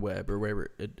goes on the web or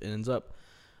wherever it ends up.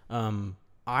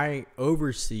 I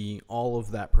oversee all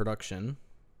of that production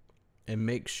and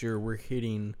make sure we're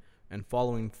hitting and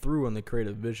following through on the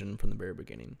creative vision from the very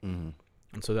beginning.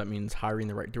 And so that means hiring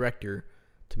the right director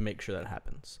to make sure that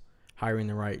happens. Hiring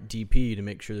the right DP to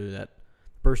make sure that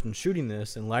the person shooting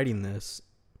this and lighting this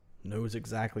knows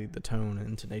exactly the tone and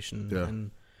intonation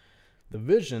and the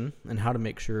vision and how to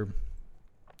make sure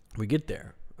we get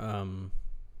there.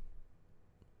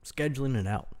 Scheduling it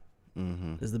out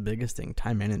is the biggest thing.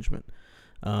 Time management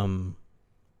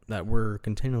that we're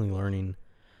continually learning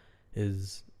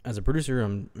is, as a producer,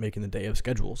 I'm making the day of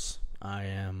schedules. I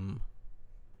am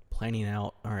planning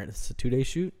out, all right, it's a 2-day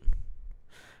shoot.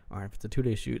 All right, if it's a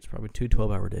 2-day shoot, it's probably 2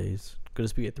 12-hour days. Could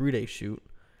this be a 3-day shoot?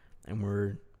 And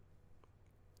we're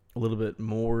a little bit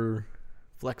more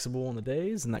flexible on the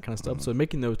days and that kind of stuff. So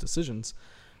making those decisions,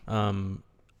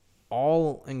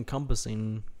 all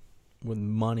encompassing with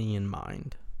money in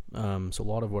mind. So a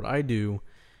lot of what I do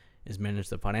is manage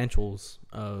the financials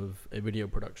of a video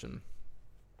production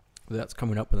that's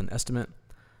coming up with an estimate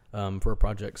for a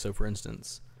project. So for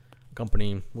instance, a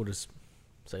company, we'll just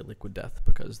say Liquid Death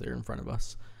because they're in front of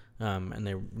us. And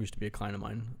they used to be a client of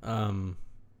mine.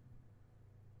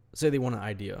 Say they want an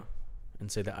idea,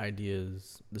 and say the idea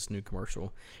is this new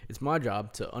commercial. It's my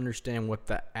job to understand what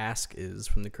the ask is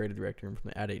from the creative director and from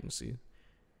the ad agency.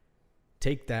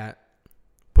 Take that,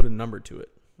 put a number to it.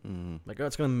 Like, oh,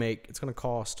 it's going to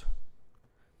cost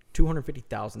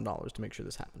 $250,000 to make sure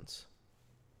this happens.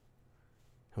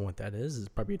 And what that is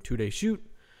probably a 2-day shoot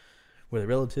with a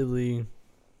relatively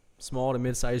small to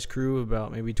mid-sized crew of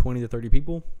about maybe 20 to 30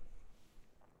 people.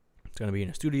 It's going to be in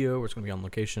a studio, or it's going to be on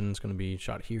location. It's going to be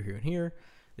shot here, here, and here.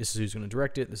 This is who's going to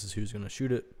direct it. This is who's going to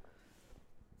shoot it.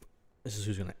 This is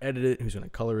who's going to edit it, who's going to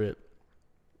color it.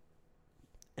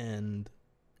 And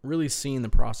really seeing the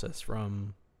process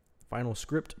from final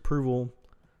script approval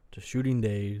to shooting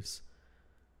days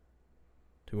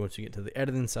to once you get to the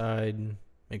editing side,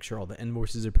 make sure all the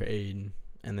invoices are paid.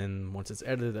 And then once it's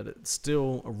edited, that it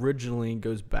still originally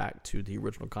goes back to the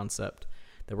original concept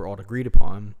that we're all agreed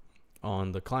upon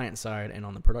on the client side and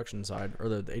on the production side, or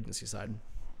the agency side.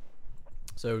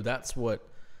 So that's what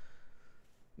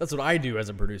I do as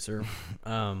a producer.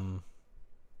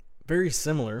 Very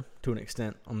similar to an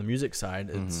extent on the music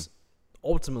side. It's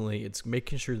ultimately it's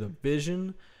making sure the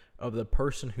vision of the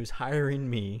person who's hiring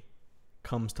me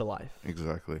comes to life.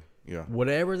 Exactly. Yeah.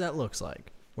 Whatever that looks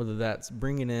like, whether that's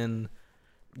bringing in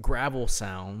gravel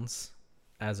sounds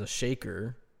as a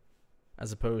shaker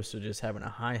as opposed to just having a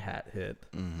hi-hat hit.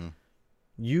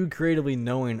 You creatively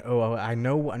knowing, oh, I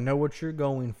know what you're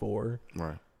going for.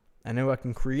 Right. I know I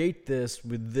can create this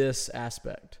with this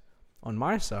aspect. On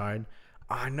my side,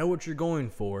 I know what you're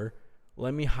going for.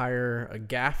 Let me hire a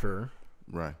gaffer.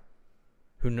 Right.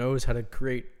 Who knows how to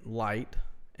create light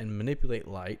and manipulate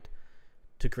light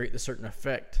to create the certain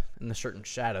effect and the certain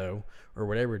shadow or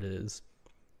whatever it is.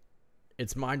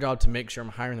 It's my job to make sure I'm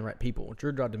hiring the right people. It's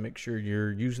your job to make sure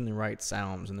you're using the right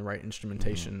sounds and the right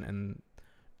instrumentation and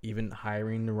even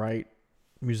hiring the right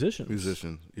musicians.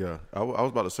 Yeah. I was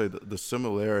about to say the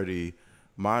similarity,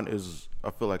 mine is,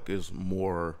 I feel like is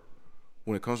more,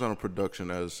 when it comes down to production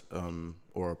as,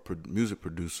 or a music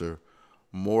producer,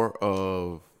 more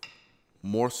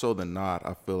so than not,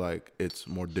 I feel like it's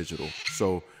more digital.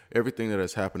 So everything that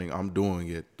is happening, I'm doing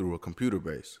it through a computer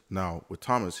base. Now with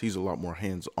Thomas, he's a lot more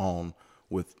hands-on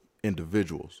with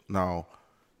individuals. Now,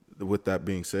 with that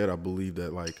being said, I believe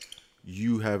that like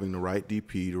you having the right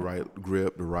DP, the right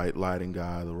grip, the right lighting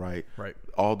guy, Right.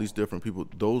 all these different people.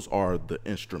 Those are the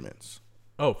instruments.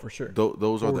 Oh, for sure.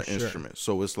 Those are For the sure. instruments.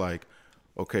 So it's like,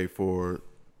 okay, for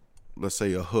let's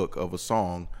say a hook of a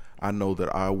song, I know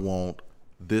that I want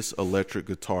this electric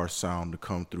guitar sound to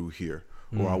come through here,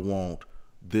 or I want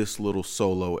this little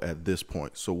solo at this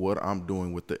point. So what I'm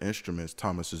doing with the instruments,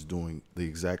 Thomas is doing the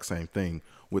exact same thing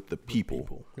with the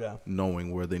people. Yeah.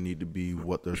 Knowing where they need to be,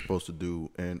 what they're supposed to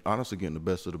do, and honestly getting the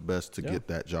best of the best to get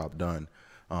that job done.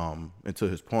 And to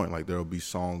his point, like there'll be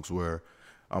songs where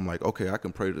I'm like, okay, I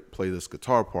can play this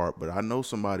guitar part, but I know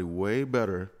somebody way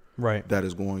better Right. that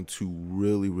is going to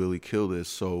really, really kill this.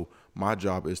 So my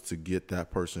job is to get that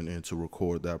person in to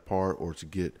record that part, or to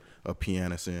get a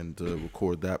pianist in to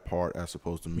record that part, as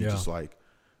opposed to me just like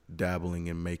dabbling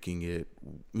and making it,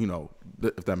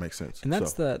 if that makes sense. And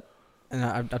that's and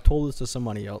I've told this to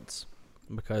somebody else,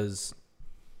 because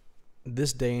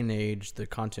this day and age, the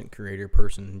content creator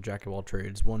person, jack of all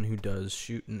trades, one who does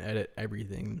shoot and edit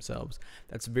everything themselves,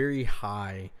 that's very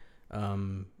high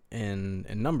in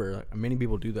number. Like, many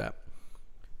people do that,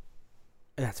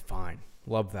 and that's fine.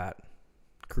 Love that.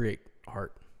 Create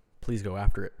art. Please go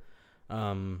after it.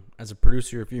 As a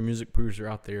producer, if you're a music producer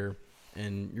out there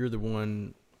and you're the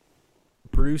one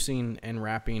producing and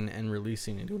rapping and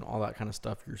releasing and doing all that kind of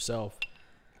stuff yourself,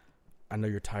 I know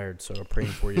you're tired, so I'm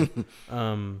praying for you.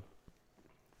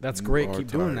 That's great. Keep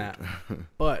doing that.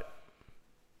 But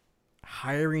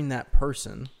hiring that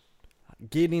person,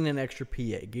 getting an extra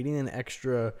PA, getting an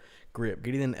extra grip,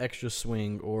 getting an extra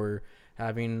swing, or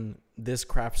having this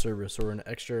craft service or an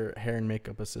extra hair and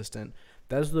makeup assistant,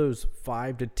 that's those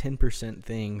 5 to 10%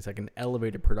 things that can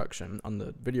elevate a production on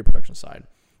the video production side.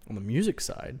 On the music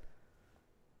side,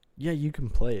 yeah, you can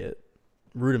play it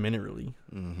rudimentarily.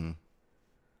 Mm-hmm.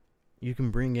 You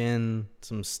can bring in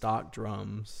some stock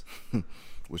drums,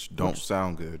 which don't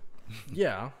sound good.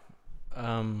 Yeah.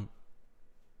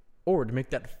 Or to make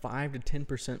that 5 to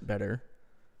 10% better,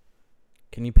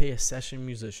 can you pay a session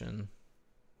musician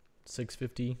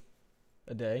 $650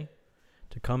 a day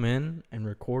to come in and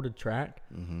record a track?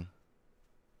 Mm-hmm.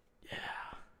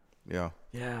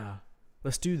 Yeah.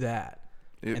 Let's do that.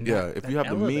 If you have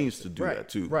the means to do that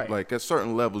too. Right. Like at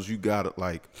certain levels, you got it.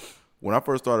 Like when I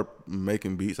first started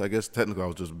making beats, I guess technically I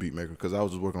was just a beat maker because I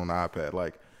was just working on the iPad.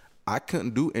 Like I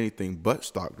couldn't do anything but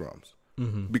stock drums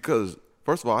because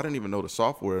first of all, I didn't even know the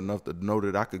software enough to know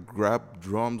that I could grab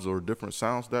drums or different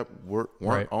sounds that weren't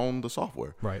on the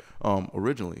software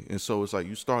originally. And so it's like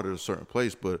you start at a certain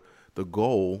place, but the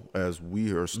goal, as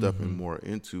we are stepping more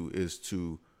into, is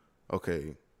to,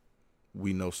 okay,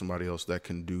 we know somebody else that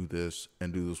can do this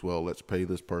and do this well. Let's pay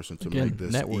this person to make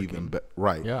this even better.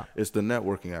 Right. Yeah. It's the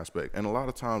networking aspect. And a lot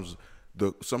of times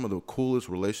some of the coolest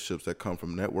relationships that come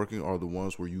from networking are the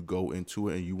ones where you go into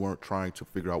it and you weren't trying to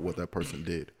figure out what that person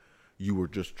did. You were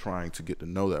just trying to get to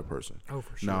know that person. Oh,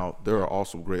 for sure. Now, there are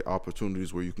also great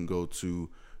opportunities where you can go to,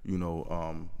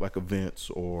 like events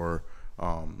or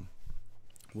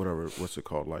what's it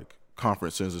called, like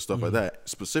conferences and stuff like that,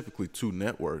 specifically to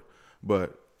network.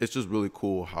 But it's just really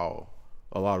cool how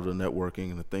a lot of the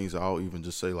networking and the things I'll even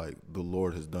just say, like, the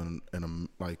Lord has done, and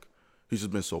like, he's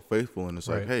just been so faithful. And it's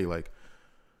like, hey, like,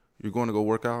 you're going to go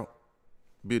work out,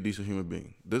 be a decent human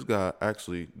being. This guy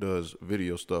actually does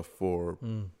video stuff for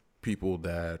people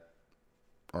that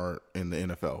aren't in the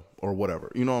NFL or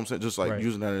whatever. You know what I'm saying? Just like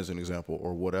using that as an example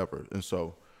or whatever. And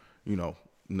so,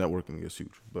 networking is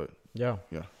huge. But yeah.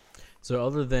 So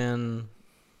other than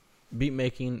beat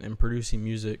making and producing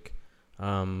music,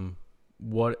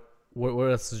 what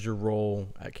else is your role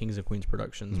at Kings and Queens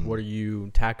Productions? What are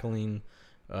you tackling?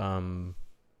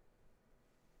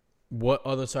 What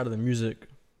other side of the music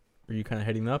are you kind of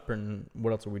heading up, and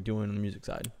what else are we doing on the music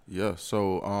side? Yeah,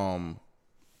 so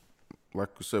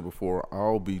like we said before,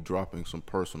 I'll be dropping some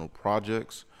personal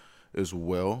projects as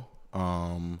well.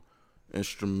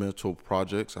 Instrumental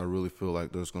projects. I really feel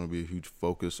like there's going to be a huge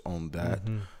focus on that.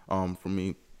 For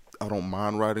me, I don't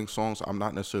mind writing songs. I'm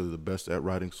not necessarily the best at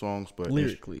writing songs, but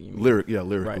lyrically.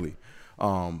 Lyrically.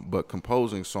 But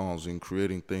composing songs and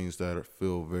creating things that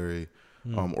feel very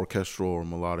orchestral or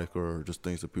melodic, or just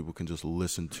things that people can just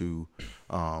listen to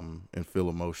and feel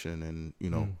emotion and,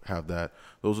 have that.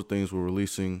 Those are things we're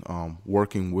releasing,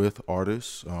 working with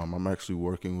artists. I'm actually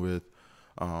working with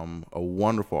a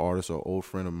wonderful artist, an old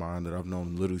friend of mine that I've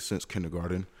known literally since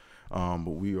kindergarten.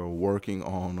 But we are working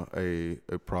on a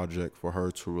project for her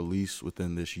to release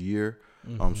within this year.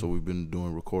 So we've been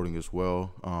doing recording as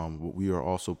well. But we are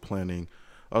also planning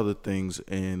other things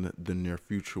in the near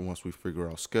future once we figure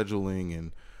out scheduling.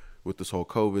 And with this whole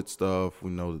COVID stuff, we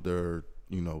know that there are,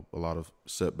 a lot of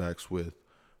setbacks with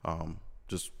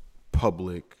just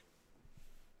public,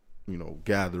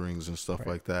 gatherings and stuff Right.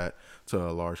 like that to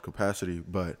a large capacity,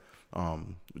 but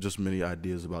just many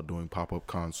ideas about doing pop-up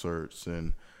concerts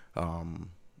and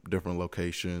different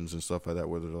locations and stuff like that,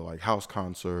 whether they're like house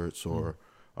concerts or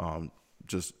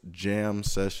just jam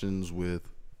sessions with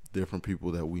different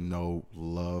people that we know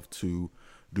love to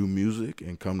do music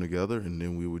and come together, and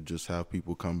then we would just have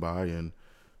people come by and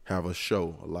have a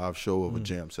live show of a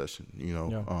jam session,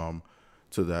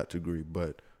 to that degree.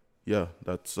 But yeah,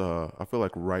 that's I feel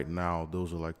like right now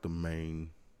those are like the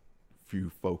main few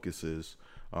focuses,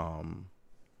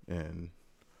 and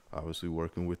obviously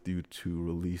working with you to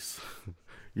release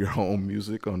your own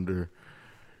music under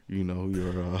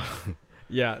your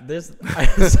Yeah,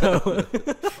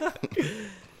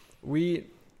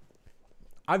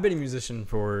 I've been a musician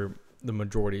for the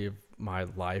majority of my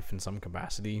life in some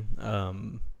capacity.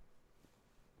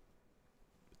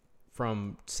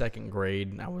 From second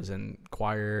grade, I was in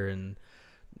choir and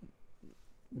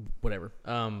whatever.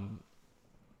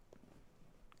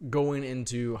 Going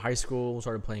into high school,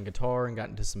 started playing guitar and got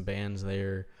into some bands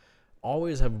there.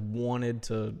 Always have wanted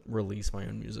to release my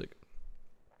own music.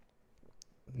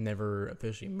 Never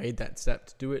officially made that step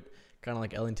to do it. Kind of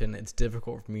like Ellington, it's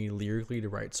difficult for me lyrically to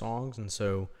write songs, and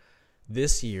so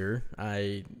this year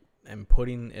I am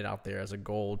putting it out there as a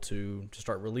goal to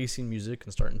start releasing music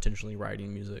and start intentionally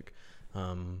writing music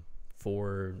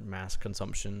for mass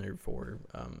consumption or for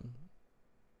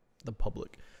the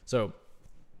public. So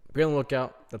be on the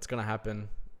lookout. That's going to happen.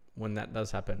 When that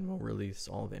does happen, we'll release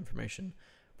all of the information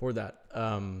for that.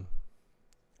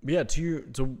 But yeah,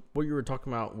 to what you were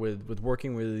talking about with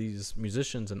working with these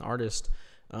musicians and artists,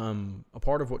 a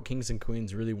part of what Kings and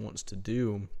Queens really wants to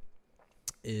do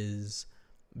is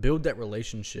build that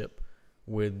relationship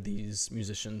with these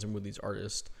musicians and with these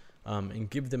artists, and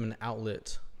give them an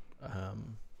outlet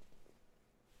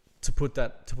to put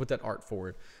that art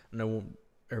forward. I know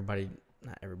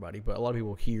not everybody, but a lot of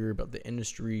people hear about the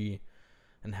industry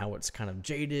and how it's kind of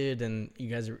jaded, and you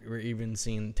guys were even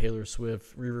seeing Taylor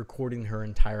Swift re-recording her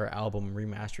entire album,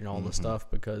 remastering all the stuff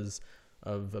because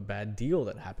of a bad deal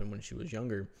that happened when she was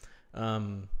younger.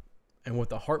 And what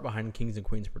the heart behind Kings and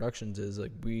Queens Productions is,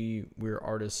 like, we're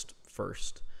artists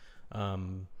first.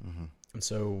 And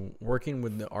so working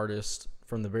with the artist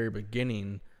from the very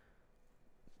beginning,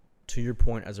 to your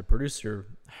point as a producer,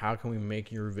 how can we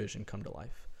make your vision come to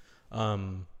life?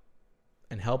 And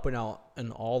helping out in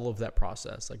all of that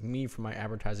process. Like me, from my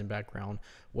advertising background,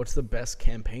 what's the best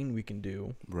campaign we can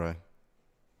do right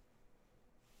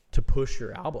to push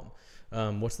your album?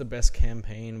 What's the best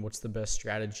campaign? What's the best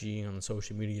strategy on the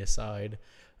social media side?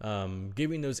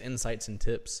 Giving those insights and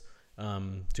tips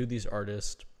to these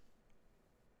artists.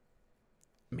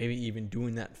 Maybe even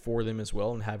doing that for them as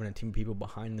well, and having a team of people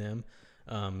behind them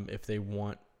if they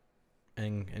want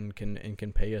and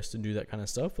can pay us to do that kind of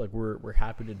stuff. Like we're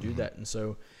happy to do that. And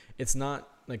so it's not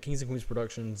like Kings and Queens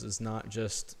Productions is not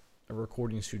just a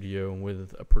recording studio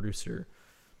with a producer.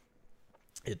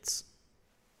 It's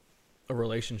a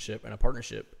relationship and a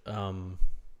partnership and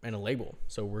a label.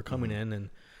 So we're coming in and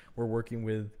we're working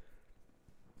with,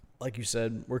 like you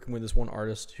said, working with this one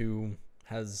artist who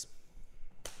has,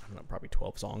 I don't know, probably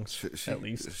 12 songs at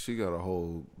least. She got a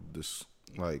whole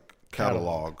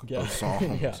catalog of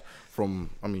songs from,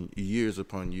 years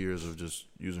upon years of just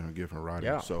using her gift and writing.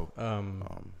 Yeah. So,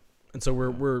 and so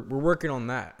we're working on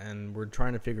that, and we're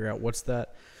trying to figure out what's the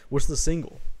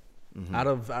single out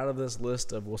of this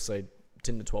list of, we'll say,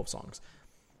 10 to 12 songs.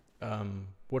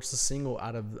 What's the single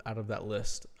out of that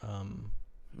list?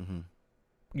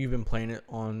 You've been playing it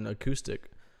on acoustic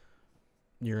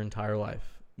your entire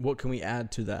life. What can we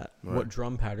add to that? Right. What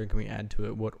drum pattern can we add to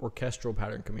it? What orchestral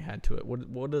pattern can we add to it?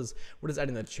 What does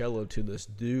adding the cello to this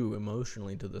do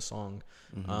emotionally to the song?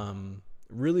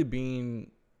 Really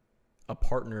being a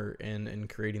partner in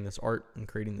creating this art and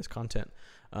creating this content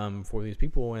for these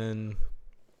people, and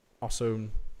also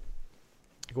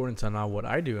going into now what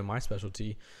I do in my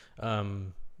specialty,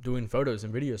 doing photos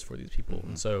and videos for these people.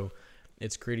 And so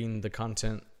it's creating the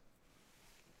content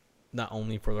not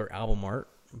only for their album art,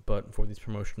 but for these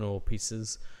promotional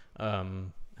pieces,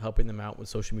 helping them out with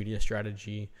social media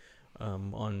strategy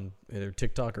on either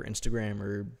TikTok or Instagram,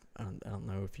 or I don't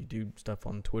know if you do stuff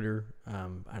on Twitter.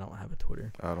 I don't have a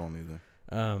Twitter. I don't either.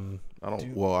 I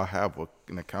don't. Well, I have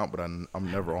an account, but I'm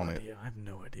never on it. I have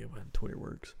no idea what Twitter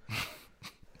works.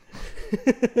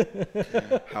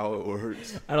 How it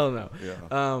works, I don't know.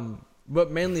 Yeah.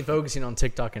 But mainly focusing on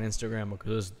TikTok and Instagram, because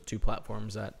those are two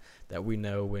platforms that we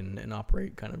know and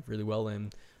operate kind of really well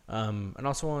in. And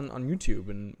also on YouTube,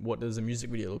 and what does a music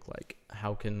video look like?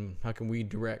 How can we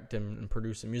direct and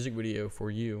produce a music video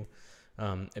for you?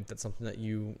 if that's something that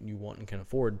you want and can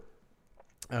afford.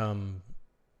 And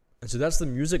so that's the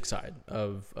music side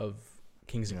of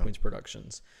Kings and Queens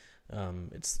Productions.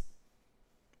 It's,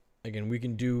 again, we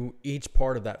can do each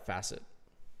part of that facet,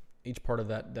 each part of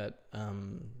that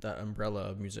umbrella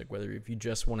of music. Whether if you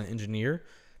just want an engineer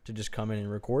to just come in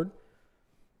and record,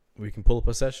 we can pull up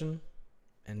a session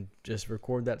and just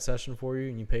record that session for you,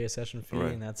 and you pay a session fee,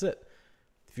 and that's it.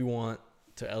 If you want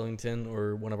to Ellington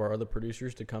or one of our other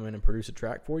producers to come in and produce a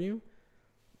track for you,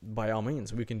 by all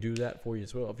means, we can do that for you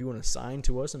as well. If you want to sign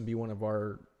to us and be one of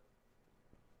our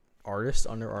artists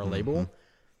under our label,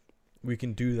 we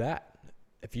can do that.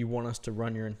 If you want us to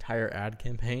run your entire ad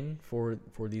campaign for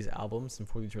these albums and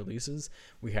for these releases,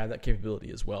 we have that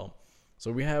capability as well.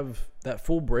 So we have that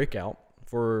full breakout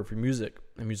for music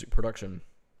and music production.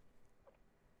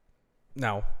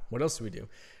 Now, what else do we do?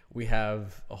 We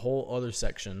have a whole other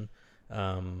section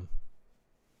that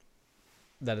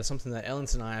is something that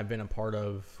Ellington and I have been a part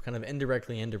of, kind of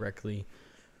indirectly,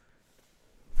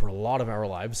 for a lot of our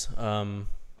lives.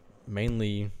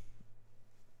 Mainly,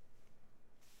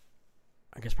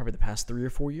 I guess probably the past 3 or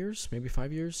 4 years, maybe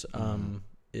 5 years,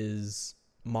 is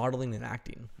modeling and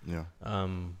acting. Yeah.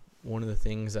 One of the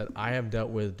things that I have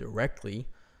dealt with directly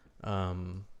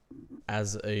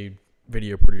as a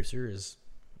video producer is,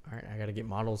 all right, I got to get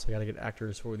models, I got to get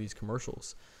actors for these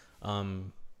commercials.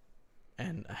 And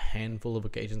a handful of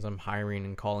occasions I'm hiring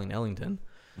and calling Ellington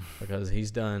because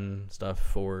he's done stuff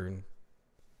for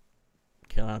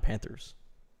Carolina Panthers.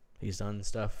 He's done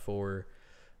stuff for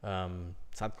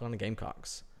South Carolina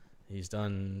Gamecocks. He's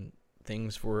done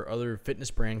things for other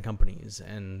fitness brand companies.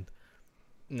 And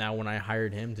now when I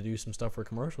hired him to do some stuff for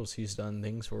commercials, he's done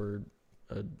things for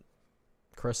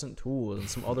Crescent Tool and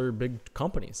some other big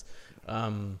companies,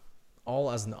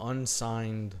 all as an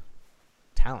unsigned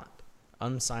talent,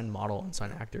 unsigned model,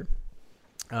 unsigned actor.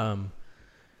 And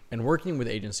working with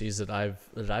agencies that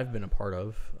I've been a part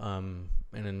of, and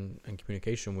in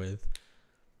communication with,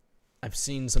 I've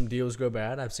seen some deals go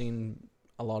bad. I've seen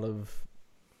a lot of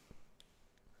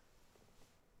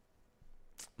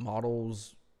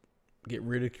models get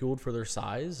ridiculed for their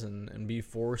size and be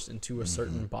forced into a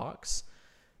certain box.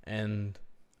 And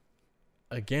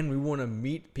again, we want to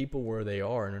meet people where they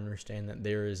are and understand that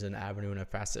there is an avenue and a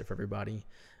facet for everybody.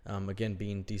 Again,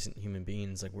 being decent human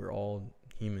beings, like, we're all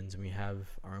humans and we have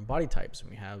our own body types,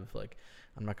 and we have, like,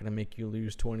 I'm not going to make you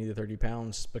lose 20 to 30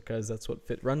 pounds just because that's what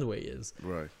Fit Runway is.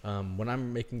 Right. When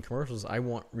I'm making commercials, I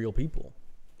want real people.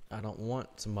 I don't want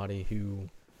somebody who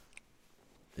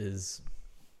is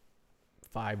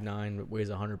 5'9" but weighs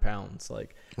 100 pounds.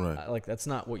 Like, right. Like, that's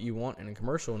not what you want in a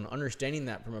commercial. And understanding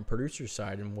that from a producer's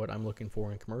side and what I'm looking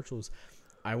for in commercials,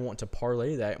 I want to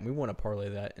parlay that, and we want to parlay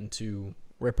that into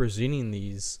representing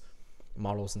these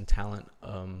models and talent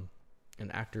and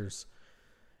actors,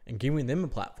 and giving them a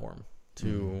platform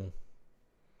to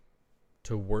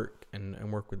work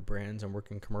and work with brands and work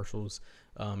in commercials,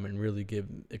 and really give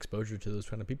exposure to those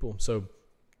kind of people. So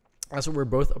that's what we're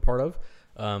both a part of.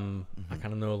 I kind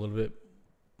of know a little bit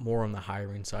more on the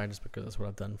hiring side just because that's what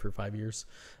I've done for 5 years.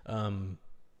 But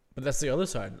that's the other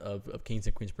side of Kings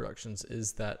and Queens Productions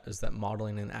is that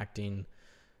modeling and acting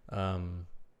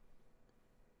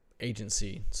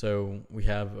agency. So we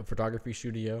have a photography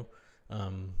studio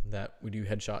that we do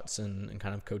headshots and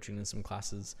kind of coaching in some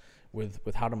classes with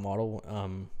how to model.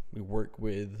 We work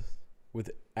with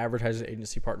advertising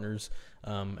agency partners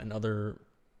and other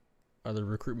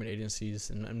recruitment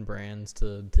agencies and brands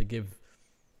to give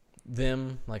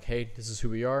them, like, hey, this is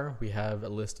who we are. We have a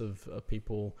list of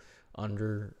people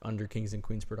under Kings and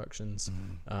Queens Productions.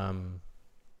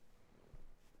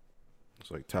 It's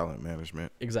like talent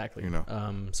management. Exactly. You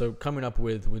know. So coming up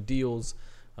with deals,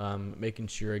 making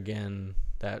sure, again,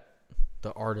 that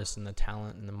the artists and the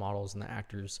talent and the models and the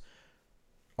actors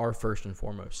are first and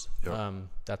foremost. Yep.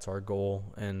 That's our goal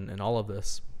and all of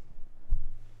this.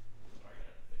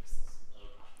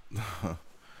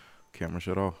 Camera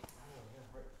shut off.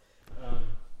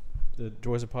 The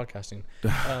joys of podcasting.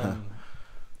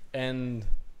 And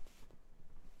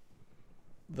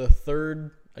the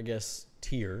third, I guess,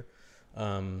 tier,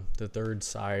 the third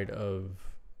side of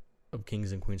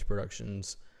Kings and Queens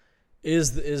Productions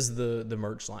is the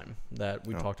merch line that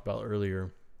we talked about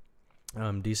earlier.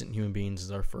 Decent Human Beings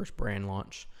is our first brand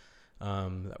launch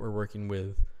that we're working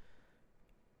with,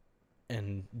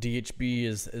 and DHB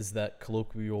is that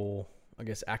colloquial, I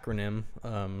guess, acronym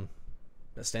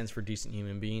that stands for Decent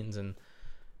Human Beings. And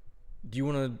do you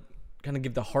want to kind of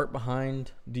give the heart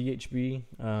behind DHB?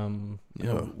 We're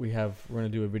going to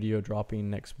do a video dropping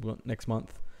next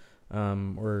month,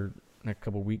 or next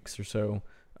couple weeks or so,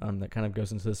 that kind of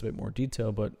goes into this a bit more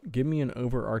detail. But give me an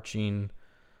overarching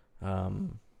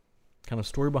kind of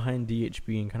story behind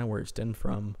DHB and kind of where it stemmed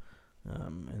from,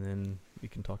 and then we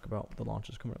can talk about the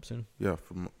launches coming up soon. Yeah,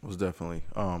 most definitely.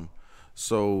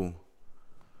 So,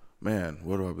 man,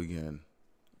 where do I begin?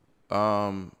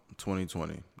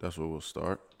 2020. That's where we'll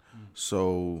start.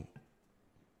 So,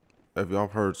 have y'all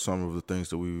heard some of the things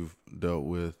that we've dealt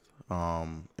with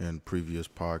in previous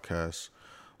podcasts?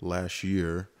 Last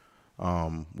year,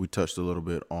 we touched a little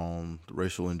bit on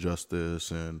racial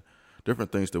injustice and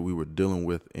different things that we were dealing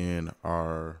with in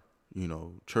our,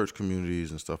 church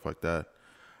communities and stuff like that.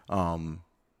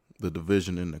 The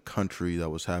division in the country that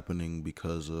was happening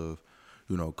because of,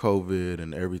 COVID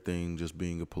and everything just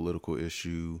being a political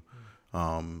issue,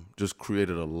 just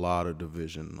created a lot of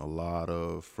division, a lot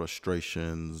of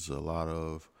frustrations, a lot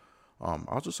of,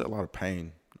 I'll just say a lot of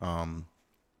pain,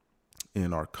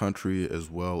 in our country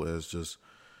as well as just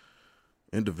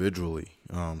individually.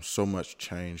 So much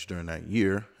changed during that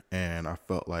year. And I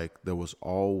felt like I was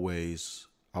always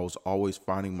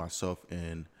finding myself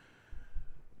in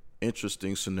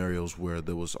interesting scenarios where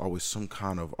there was always some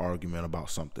kind of argument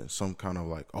about something, some kind of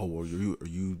like, oh, well, are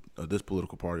you this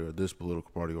political party or this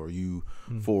political party, or are you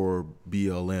for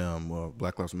BLM or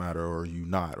Black Lives Matter, or are you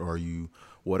not, or are you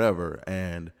whatever?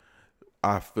 And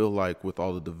I feel like with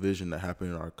all the division that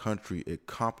happened in our country, it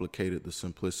complicated the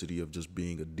simplicity of just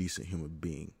being a decent human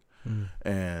being.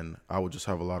 And I would just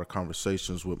have a lot of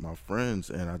conversations with my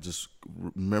friends, and I just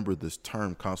remember this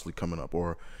term constantly coming up.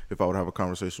 Or if I would have a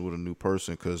conversation with a new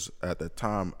person, because at that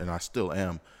time, and I still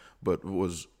am, but it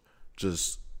was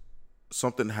just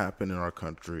something happened in our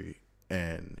country,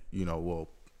 and the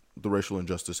racial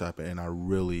injustice happened, and I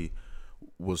really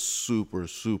was super,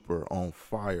 super on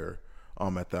fire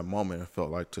at that moment. It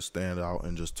felt like to stand out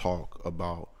and just talk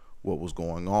about what was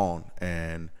going on.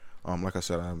 And like I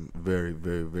said, I'm very,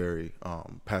 very, very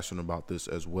passionate about this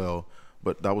as well.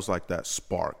 But that was like that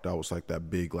spark. That was like that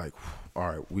big, like, all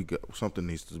right, we got something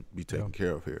needs to be taken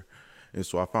care of here. And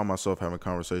so I found myself having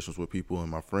conversations with people and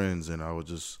my friends, and I would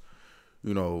just,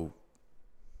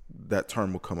 that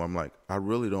term would come up. I'm like, I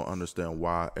really don't understand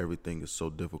why everything is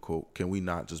so difficult. Can we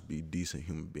not just be decent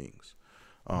human beings?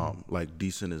 Like,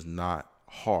 decent is not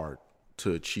hard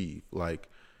to achieve. Like,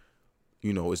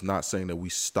 it's not saying that we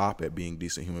stop at being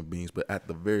decent human beings, but at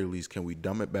the very least, can we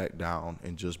dumb it back down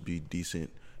and just be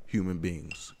decent human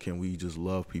beings? Can we just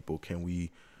love people? Can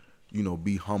we,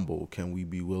 be humble? Can we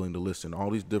be willing to listen? All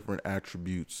these different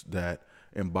attributes that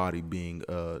embody being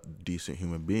a decent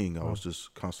human being. I was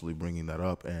just constantly bringing that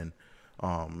up, and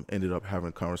ended up having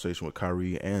a conversation with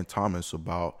Kyrie and Thomas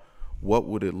about what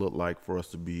would it look like for us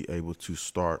to be able to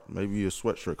start maybe a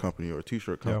sweatshirt company or a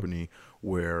t-shirt company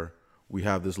where we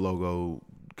have this logo,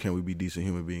 can we be decent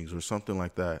human beings, or something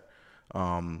like that.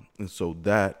 And so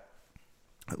that,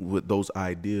 with those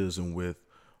ideas, and with,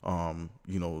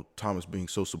 Thomas being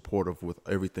so supportive with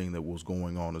everything that was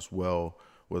going on as well,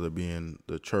 whether it be in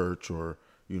the church or,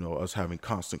 us having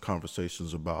constant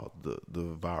conversations about the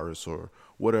virus or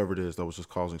whatever it is that was just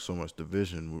causing so much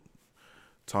division.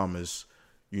 Thomas,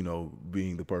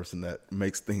 being the person that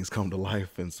makes things come to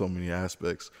life in so many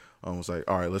aspects, was like,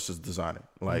 all right, let's just design it,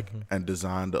 and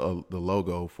design the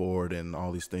logo for it and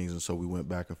all these things. And so we went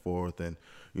back and forth, and,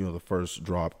 the first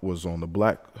drop was on the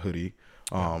black hoodie,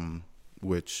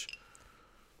 which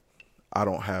I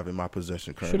don't have in my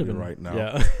possession currently right now.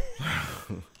 Yeah.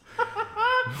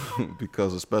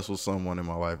 Because a special someone in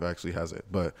my life actually has it.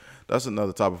 But that's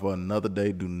another topic for another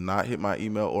day. Do not hit my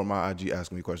email or my IG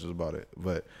asking me questions about it.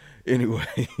 But anyways,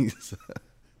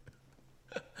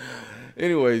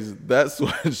 that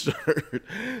sweatshirt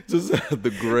just had the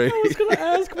gray. I was going to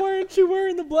ask, why aren't you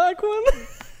wearing the black one?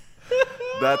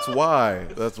 That's why.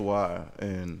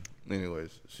 And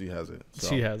anyways, she has it. So,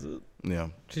 she has it. Yeah.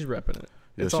 She's repping it.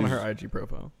 Yeah, it's on her IG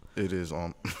profile. It is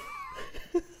on.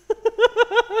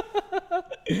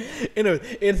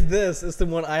 It's the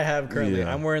one I have currently.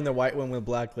 Yeah. I'm wearing the white one with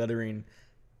black lettering.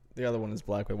 The other one is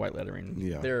black with white lettering.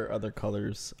 Yeah. There are other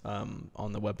colors on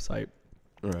the website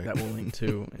that we'll link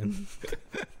to.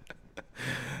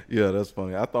 Yeah, that's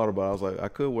funny. I thought about it. I was like, I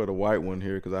could wear the white one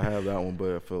here because I have that one,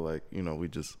 but I feel like, we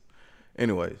just...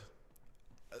 Anyways,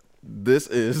 this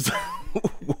is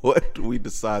what we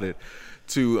decided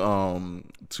to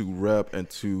rep and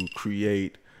to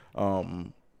create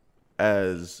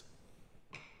as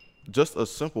just a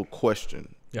simple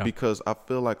question. Yeah. Because I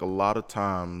feel like a lot of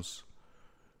times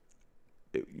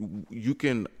you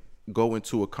can go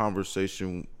into a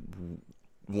conversation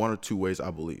one or two ways,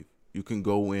 I believe. You can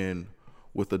go in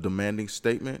with a demanding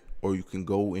statement, or you can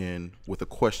go in with a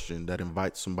question that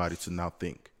invites somebody to now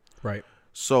think. Right.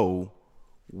 So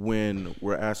when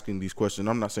we're asking these questions,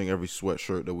 I'm not saying every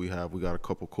sweatshirt that we have, we got a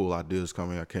couple cool ideas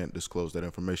coming. I can't disclose that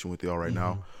information with y'all right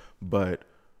now, but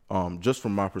just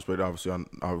from my perspective, obviously,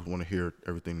 I want to hear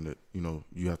everything that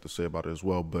you have to say about it as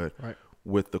well. But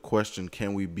with the question,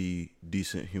 can we be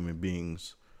decent human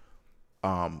beings?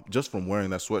 Just from wearing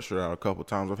that sweatshirt out a couple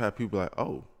times, I've had people like,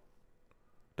 "Oh,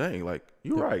 dang, like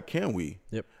you're right. Can we?"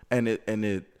 Yep. And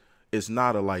it's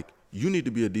not a like you need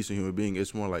to be a decent human being.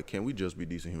 It's more like, can we just be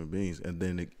decent human beings? And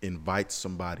then it invites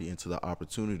somebody into the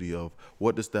opportunity of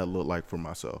what does that look like for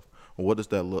myself? Or what does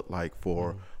that look like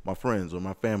for my friends or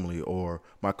my family or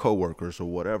my coworkers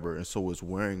or whatever? And so it's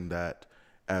wearing that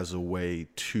as a way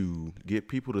to get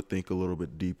people to think a little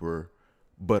bit deeper,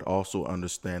 but also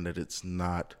understand that it's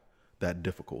not that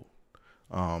difficult.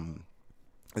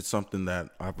 It's something that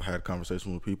I've had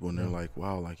conversations with people and they're like,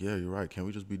 wow, like, yeah, you're right. Can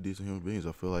we just be decent human beings?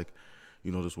 I feel like,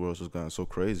 this world's just gotten so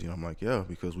crazy. And I'm like, yeah,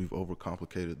 because we've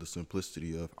overcomplicated the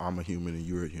simplicity of I'm a human and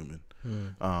you're a human.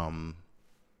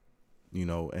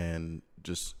 And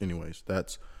just anyways,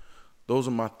 those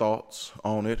are my thoughts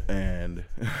on it. And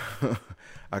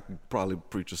I could probably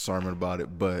preach a sermon about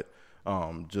it, but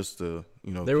just to,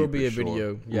 there will be a short.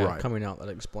 video coming out that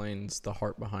explains the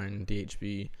heart behind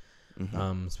DHB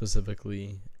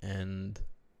specifically, and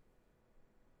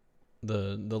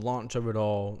the launch of it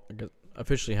all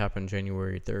officially happened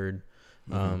January 3rd.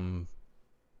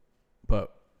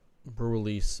 But we'll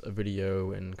release a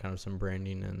video and kind of some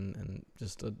branding and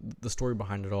just the story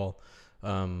behind it all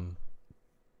coming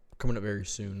up very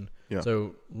soon. Yeah.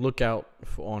 So look out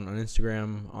on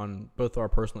Instagram, on both our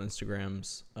personal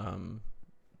Instagrams.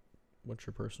 What's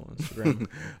your personal Instagram?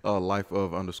 Life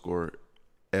of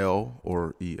 _L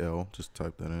or EL. Just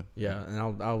type that in. Yeah,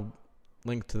 and I'll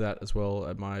link to that as well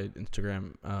at my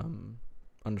Instagram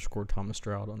 _Thomas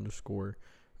Stroud _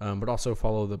 but also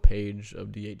follow the page of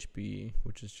DHB,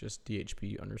 which is just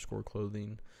DHB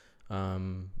 _clothing.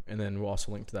 And then we'll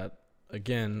also link to that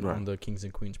again on the Kings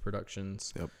and Queens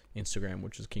Productions Instagram,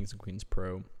 which is Kings and Queens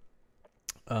Pro.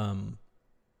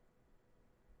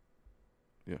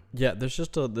 There's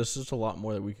just a lot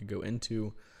more that we could go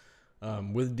into.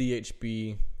 With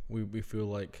DHB, we feel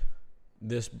like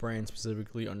this brand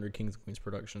specifically under Kings and Queens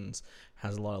Productions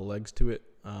has a lot of legs to it.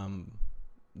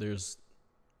 There's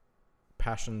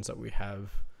passions that we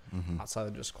have outside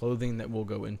of just clothing that we'll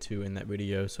go into in that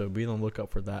video, so be on the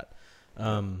lookout for that.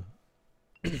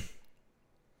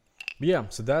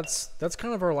 So that's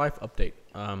kind of our life update.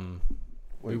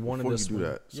 We wanted before you do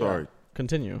that, sorry,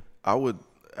 continue. I would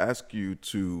ask you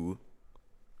to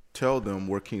tell them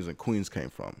where Kings and Queens came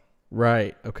from.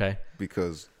 Right. Okay.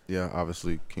 Because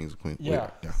obviously Kings and Queens. Yeah.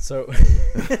 So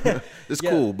it's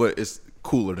cool, but it's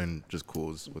cooler than just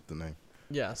cool with the name.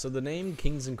 Yeah. So the name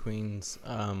Kings and Queens.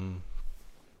 I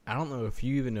don't know if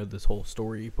you even know this whole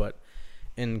story, but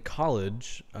in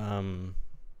college,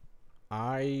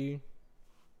 I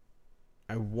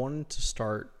wanted to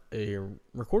start a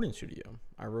recording studio.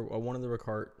 I wanted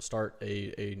to start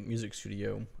a music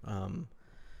studio,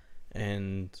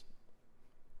 and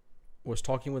was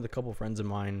talking with a couple friends of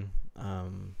mine.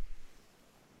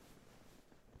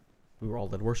 We were all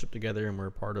led worship together, and we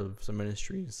were part of some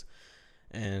ministries.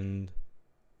 And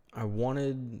I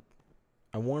wanted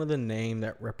a name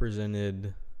that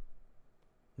represented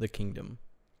the kingdom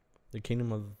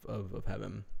of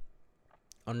heaven.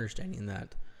 Understanding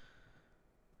that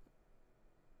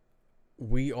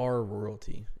we are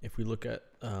royalty. If we look at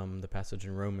the passage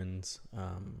in Romans,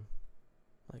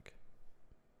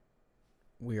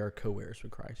 we are co-heirs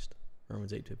with Christ.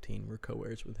 Romans 8:15, we're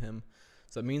co-heirs with Him.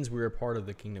 So that means we are part of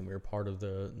the kingdom. We are part of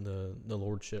the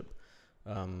lordship,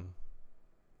 and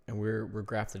we're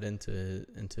grafted into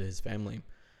His family.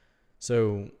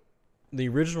 So the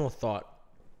original thought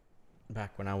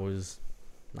back when I was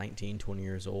 19, 20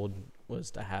 years old was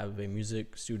to have a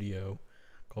music studio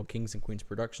called Kings and Queens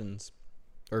Productions,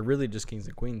 or really just Kings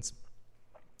and Queens.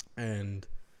 And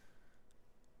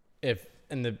if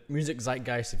in the music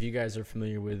zeitgeist, if you guys are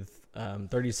familiar with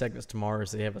 30 Seconds to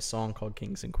Mars, they have a song called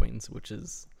Kings and Queens,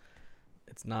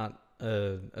 it's not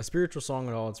a spiritual song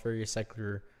at all. It's very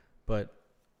secular, but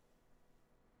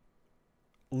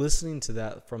listening to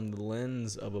that from the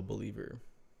lens of a believer,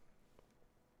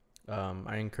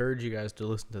 I encourage you guys to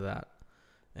listen to that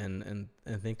and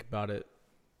think about it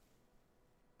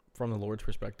from the Lord's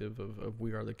perspective of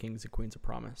we are the kings and queens of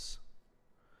promise.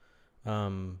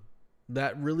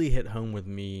 That really hit home with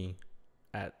me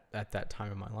at that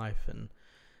time in my life, and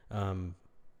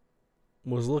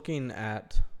was looking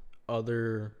at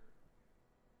other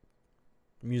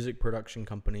music production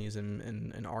companies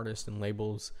and artists and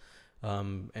labels,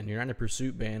 and United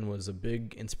Pursuit Band was a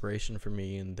big inspiration for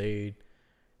me, and they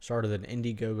started an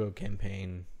Indiegogo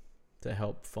campaign to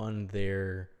help fund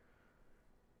their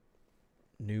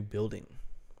new building.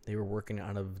 They were working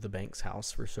out of the Banks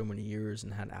house for so many years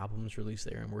and had albums released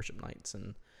there and worship nights,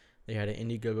 and they had an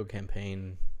Indiegogo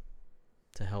campaign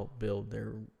to help build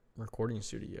their recording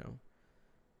studio.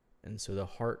 And so the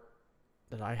heart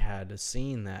that I had is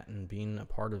seeing that and being a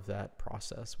part of that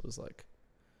process was like,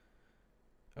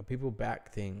 people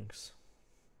back things.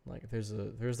 Like there's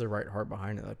the right heart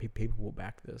behind it. Like people will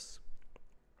back this.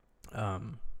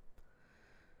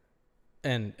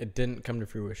 And it didn't come to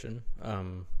fruition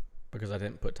because I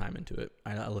didn't put time into it.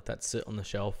 I let that sit on the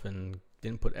shelf and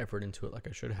didn't put effort into it like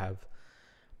I should have.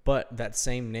 But that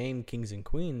same name, Kings and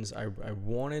Queens, I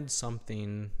wanted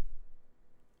something.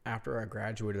 After I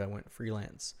graduated, I went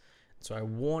freelance. So I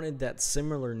wanted that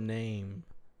similar name,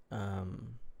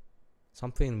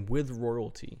 something with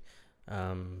royalty,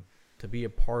 to be a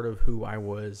part of who I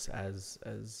was as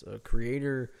a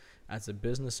creator, as a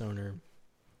business owner.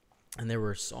 And there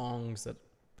were songs that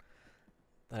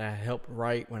I helped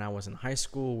write when I was in high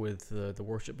school with the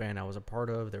worship band I was a part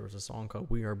of. There was a song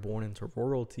called "We Are Born into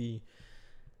Royalty,"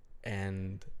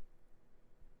 and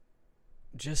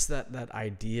just that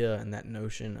idea and that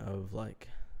notion of like,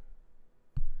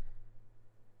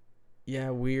 yeah,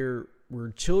 we're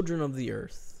children of the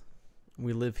earth.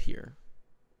 We live here,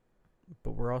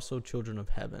 but we're also children of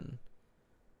heaven,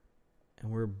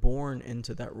 and we're born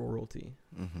into that royalty.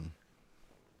 Mm-hmm.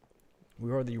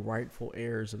 We are the rightful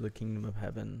heirs of the kingdom of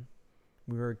heaven.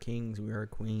 We are kings. We are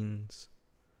queens.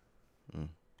 Mm.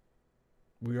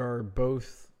 We are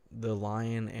both the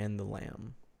lion and the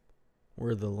lamb.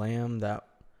 We're the lamb that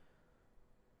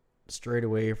strayed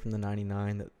away from the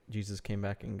 99 that Jesus came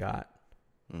back and got.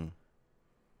 Mm.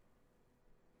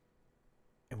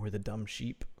 And we're the dumb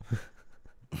sheep.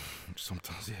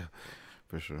 Sometimes, yeah,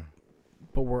 for sure.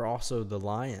 But we're also the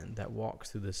lion that walks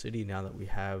through the city now that we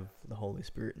have the Holy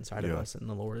Spirit inside of us, and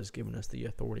the Lord has given us the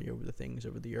authority over the things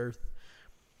over the earth.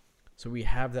 So we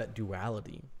have that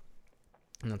duality,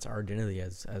 and that's our identity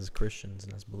as Christians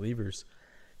and as believers.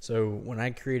 So when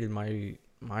I created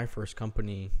my first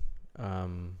company,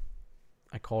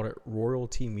 I called it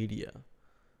Royalty Media.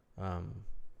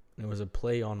 It was a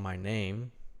play on my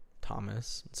name,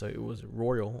 Thomas. So it was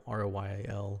Royal,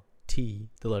 ROYALT,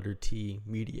 the letter T,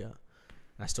 Media.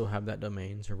 I still have that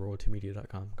domain, so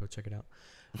royaltymedia.com. Go check it out.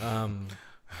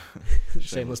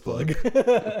 Shameless plug.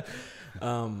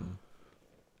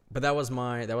 But that was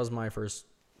my first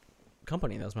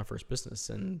company. That was my first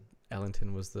business, and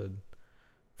Ellington was the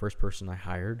first person I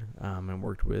hired and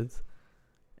worked with.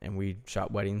 And we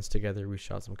shot weddings together. We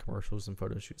shot some commercials and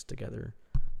photo shoots together.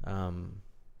 And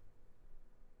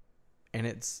I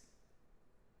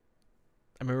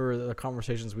remember the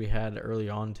conversations we had early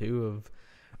on too of,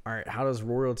 all right, how does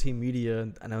Royalty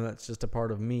Media, I know that's just a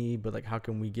part of me, but like, how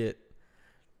can we get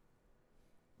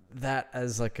that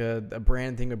as like a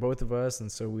brand thing of both of us?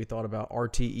 And so we thought about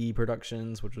RTE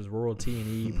Productions, which was Royalty and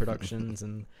E Productions,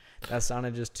 and that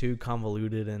sounded just too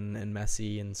convoluted and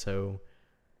messy. And so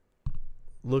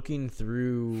looking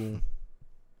through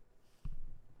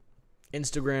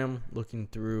Instagram, looking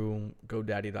through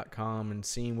GoDaddy.com and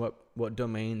seeing what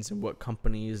domains and what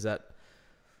companies that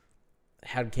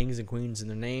had Kings and Queens in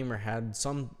their name or had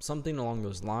something along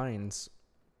those lines,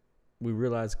 we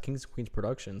realized Kings and Queens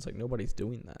Productions, like nobody's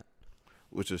doing that.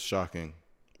 Which is shocking.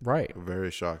 Right. Very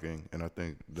shocking. And I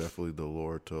think definitely the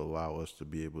Lord to allow us to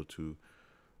be able to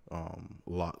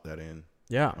lock that in.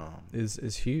 Yeah,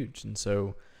 is huge. And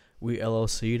so we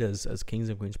LLC'd as Kings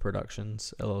and Queens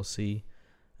Productions, LLC.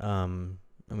 And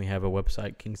we have a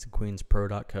website,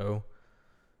 kingsandqueenspro.co.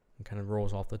 It kind of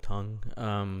rolls off the tongue.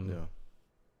 Yeah.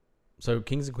 So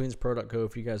kingsandqueenspro.co,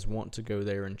 if you guys want to go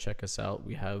there and check us out,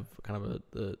 we have kind of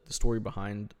the story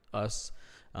behind us.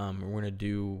 We're going to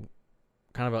do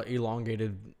kind of an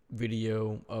elongated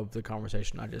video of the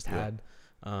conversation I just had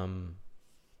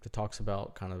that talks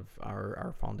about kind of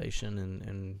our foundation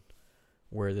and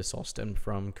where this all stemmed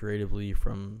from creatively,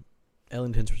 from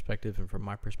Ellington's perspective and from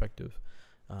my perspective.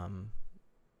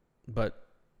 But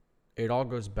it all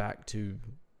goes back to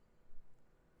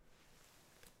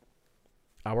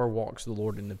our walks with the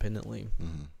Lord independently.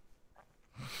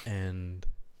 Mm-hmm. And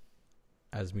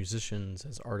as musicians,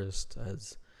 as artists,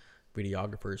 as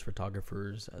videographers,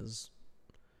 photographers, as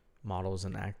models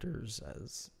and actors,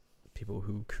 as people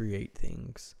who create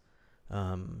things,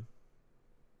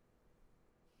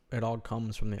 it all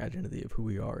comes from the identity of who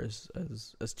we are as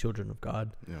children of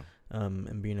God. Yeah.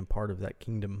 And being a part of that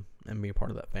kingdom and being a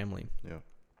part of that family. Yeah.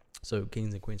 So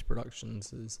Kings and Queens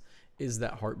Productions is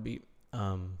that heartbeat.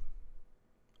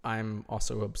 I'm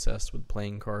also obsessed with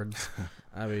playing cards.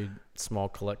 I have a small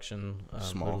collection.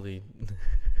 Small? Literally.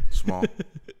 Small.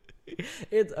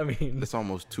 It's It's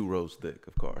almost 2 rows thick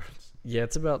of cards. Yeah,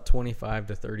 it's about 25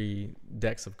 to 30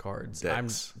 decks of cards.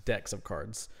 Decks of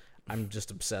cards. I'm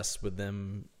just obsessed with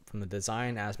them from the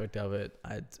design aspect of it.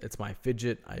 It's my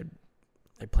fidget. I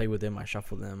play with them. I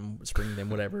shuffle them, spring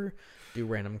them, whatever. Do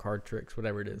random card tricks,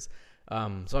 whatever it is.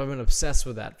 So I've been obsessed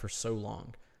with that for so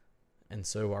long. And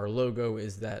so our logo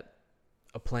is that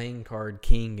a playing card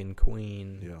king and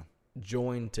queen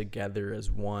joined together as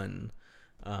one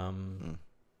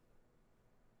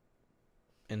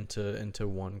into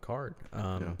one card.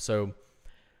 So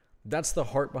that's the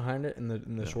heart behind it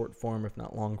in the short form, if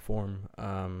not long form,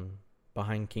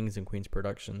 behind Kings and Queens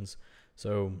Productions.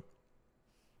 So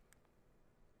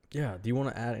yeah, do you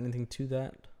want to add anything to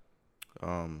that?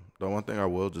 The one thing I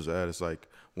will just add is like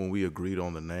when we agreed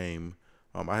on the name,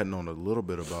 I had known a little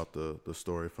bit about the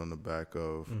story from the back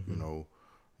of him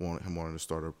wanting to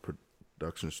start a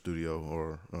production studio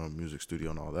or music studio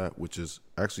and all that, which is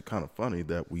actually kind of funny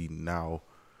that we now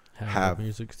have a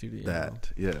music studio.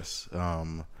 That yes,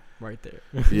 right there.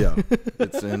 Yeah,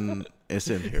 it's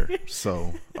in here.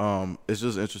 So it's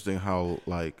just interesting how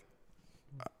like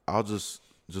I'll just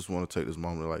want to take this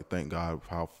moment to like thank God for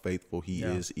how faithful He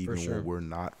is, even when we're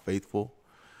not faithful.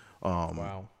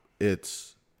 Wow,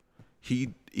 it's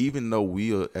He, even though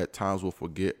we at times will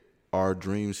forget our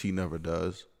dreams, He never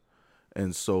does.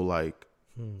 And so like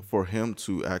for Him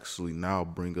to actually now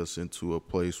bring us into a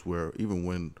place where even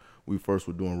when we first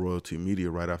were doing royalty media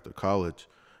right after college,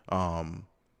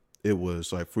 it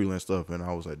was like freelance stuff. And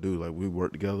I was like, dude, like we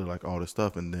worked together, like all this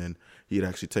stuff. And then he had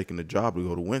actually taken the job to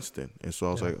go to Winston. And so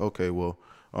I was like, okay, well,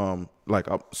 like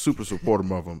I'm super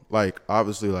supportive of him. Like,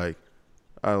 obviously, like,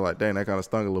 I was like, dang, that kind of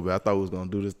stung a little bit. I thought we was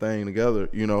going to do this thing together,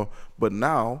 but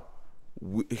now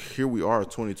here we are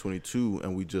 2022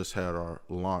 and we just had our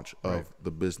launch of the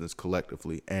business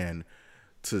collectively. And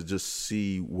to just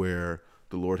see where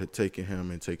the Lord had taken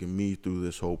him and taken me through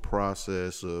this whole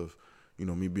process of,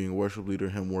 me being a worship leader,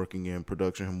 him working in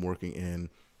production, him working in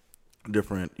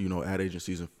different, ad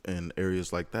agencies and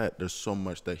areas like that. There's so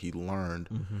much that he learned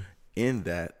in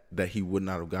that he would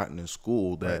not have gotten in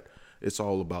school, that it's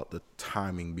all about the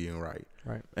timing being right.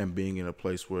 And being in a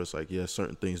place where it's like,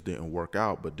 certain things didn't work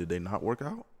out, but did they not work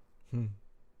out?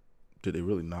 Did they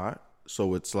really not?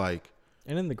 So it's like,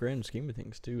 and in the grand scheme of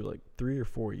things too, like 3 or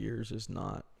 4 years is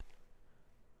not,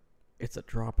 it's a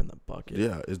drop in the bucket.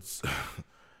 Yeah,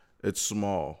 it's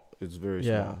small. It's very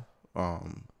small.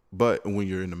 But when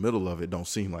you're in the middle of it, don't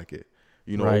seem like it.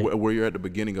 Where you're at the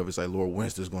beginning of it, it's like, Lord,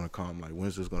 when's this going to come? Like,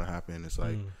 when's this going to happen? It's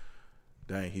like,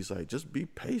 dang, he's like, just be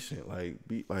patient. Like,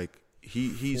 be like,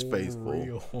 he's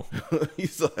faithful.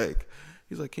 he's like,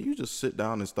 can you just sit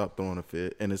down and stop throwing a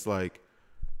fit? And it's like,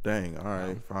 dang, all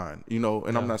right, fine.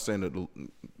 And I'm not saying that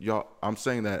y'all, I'm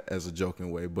saying that as a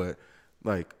joking way, but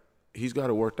like, he's got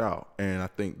it worked out. And I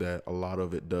think that a lot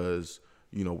of it does,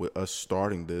 with us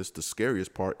starting this, the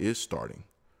scariest part is starting.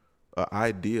 An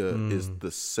idea is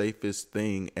the safest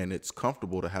thing, and it's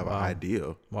comfortable to have an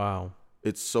idea. Wow.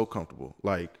 It's so comfortable.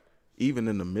 Like, even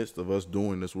in the midst of us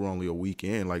doing this, we're only a week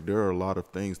in. Like, there are a lot of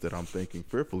things that I'm thinking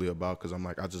fearfully about because I'm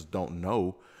like, I just don't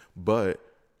know. But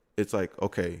it's like,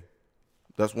 okay,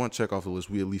 that's one check off the list.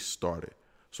 We at least started.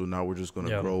 So now we're just going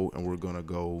to grow, and we're going to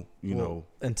go, know.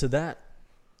 And to that,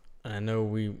 I know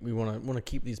we want to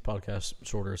keep these podcasts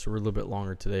shorter, so we're a little bit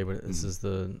longer today, but this is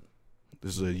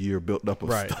a year built up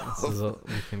of stuff.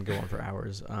 We can go on for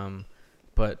hours. But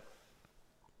I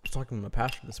was talking with my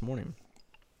pastor this morning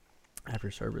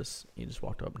after service. He just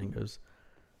walked up and he goes,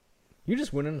 "You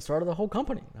just went in and started the whole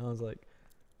company." And I was like,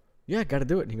 "Yeah, got to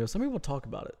do it." And he goes, "Some people talk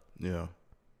about it. Yeah.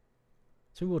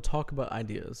 Some people talk about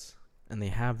ideas and they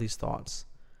have these thoughts,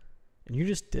 and you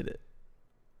just did it."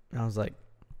 And I was like,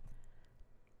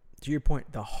 to your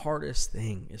point, the hardest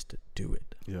thing is to do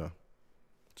it. Yeah.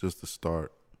 Just to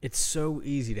start. It's so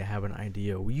easy to have an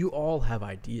idea. You all have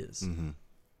ideas.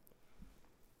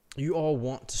 You all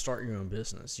want to start your own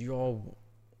business. You all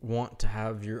want to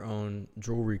have your own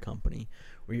jewelry company,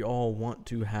 or you all want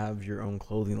to have your own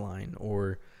clothing line,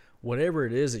 or whatever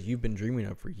it is that you've been dreaming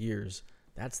of for years.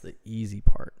 That's the easy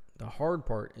part. The hard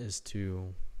part is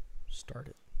to start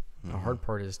it. The hard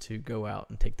part is to go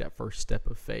out and take that first step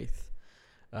of faith.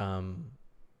 And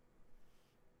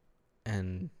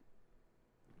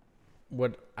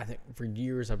what I think for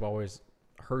years I've always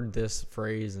heard this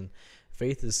phrase, and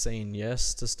faith is saying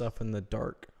yes to stuff in the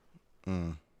dark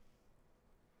and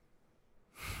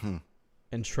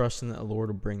trusting that the Lord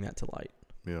will bring that to light.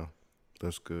 Yeah,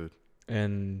 that's good.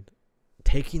 And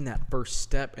taking that first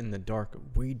step in the dark,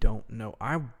 we don't know.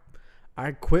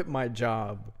 I quit my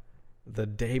job the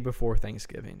day before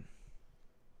Thanksgiving.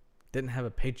 Didn't have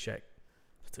a paycheck.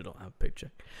 Still don't have a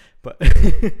paycheck. But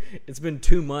it's been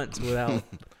 2 months without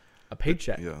a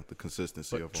paycheck. Yeah, the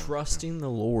consistency But of trusting the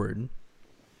Lord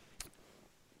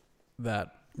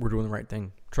that we're doing the right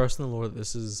thing. Trusting the Lord that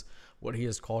this is what He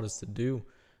has called us to do.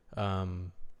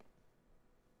 And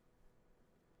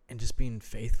just being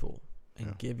faithful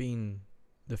and giving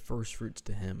the first fruits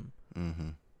to Him. Mm-hmm.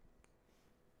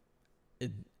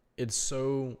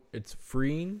 It's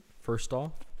freeing, first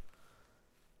off.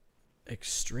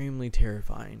 Extremely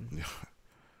terrifying. Yeah.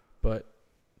 But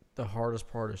the hardest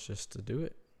part is just to do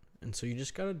it. And so you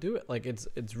just got to do it. Like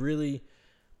it's really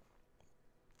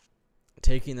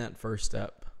taking that first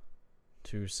step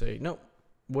to say, no,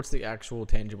 what's the actual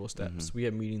tangible steps? Mm-hmm. We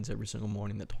have meetings every single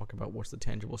morning that talk about what's the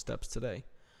tangible steps today.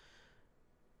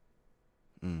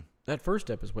 That first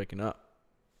step is waking up.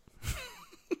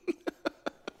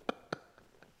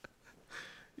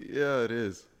 Yeah, it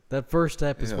is. That first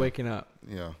step is waking up.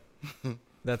 Yeah.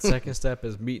 That second step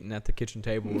is meeting at the kitchen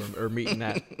table or meeting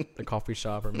at the coffee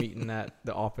shop or meeting at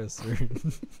the office.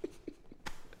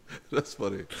 That's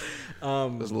funny.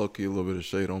 That's low-key a little bit of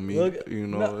shade on me.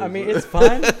 No, I mean, it's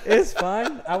fine. It's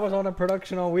fine. I was on a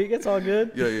production all week. It's all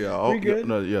good. Yeah. We good?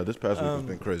 This past week has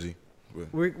been crazy.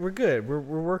 We're good. We're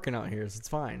working out here. So it's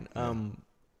fine.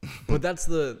 But that's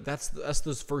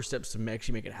those first steps to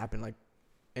actually make it happen. Like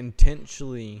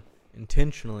intentionally,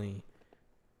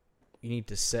 you need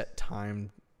to set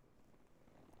time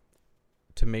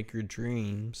to make your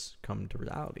dreams come to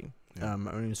reality. Yeah. I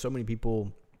mean, so many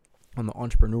people on the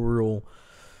entrepreneurial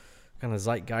kind of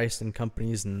zeitgeist in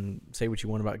companies, and say what you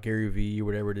want about Gary Vee or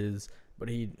whatever it is, but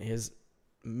he has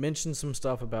mentioned some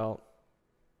stuff about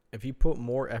if you put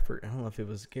more effort. I don't know if it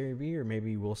was Gary Vee or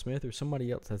maybe Will Smith or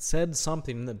somebody else that said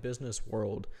something in the business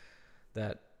world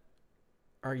that,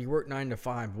 all right, you work 9 to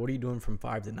 5. What are you doing from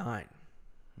 5 to 9?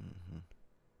 Mm-hmm.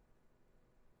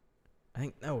 I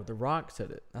think The Rock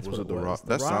said it. That's was what it. The was. Rock?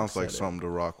 That sounds like something The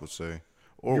Rock would say.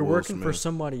 Or you're Will working Smith. for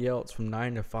somebody else from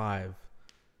 9 to 5.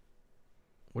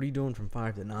 What are you doing from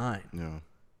 5 to 9? Yeah.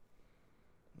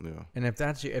 And if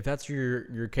that's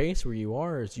your case where you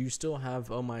are, is you still have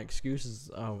my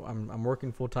excuses. I'm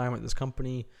working full time at this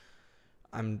company.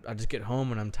 I just get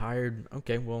home and I'm tired.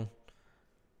 Okay, well,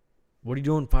 what are you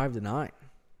doing 5 to 9?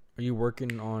 Are you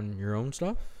working on your own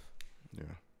stuff? Yeah.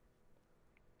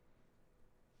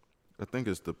 I think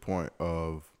it's the point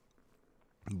of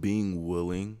being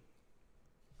willing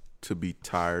to be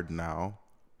tired now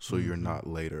so you're not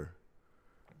later.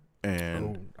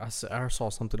 And I saw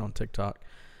something on TikTok.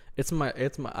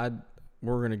 We're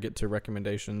going to get to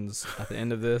recommendations at the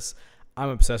end of this. I'm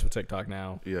obsessed with TikTok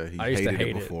now. Yeah, I used to hate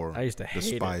it before. I used to hate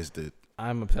despised it.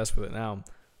 I'm obsessed with it now.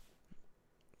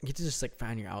 You get to just like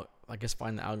find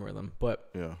the algorithm. But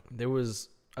Yeah. there was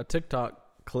a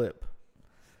TikTok clip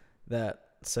that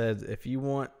said if you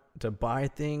want to buy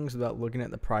things without looking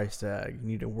at the price tag, you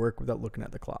need to work without looking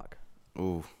at the clock.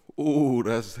 Ooh,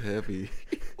 that's heavy.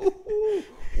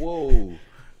 Whoa.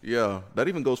 Yeah, that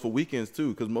even goes for weekends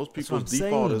too, because most people's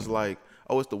default is like,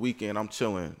 oh, it's the weekend, I'm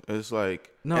chilling. It's like,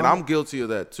 and I'm guilty of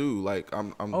that too. Like,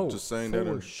 I'm just saying that.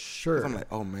 For sure. I'm like,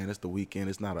 oh man, it's the weekend.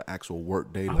 It's not an actual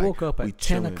work day. I like, woke up at 10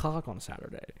 chilling. o'clock on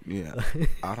Saturday. Yeah,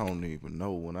 I don't even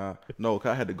know when I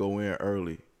had to go in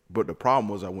early. But the problem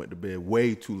was I went to bed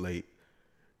way too late.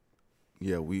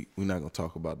 Yeah, we're not gonna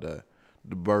talk about that.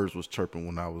 The birds was chirping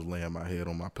when I was laying my head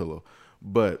on my pillow,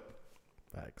 but.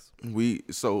 Facts.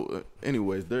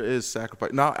 Anyways, there is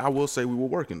sacrifice. Now, I will say we were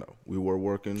working though. We were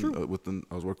working I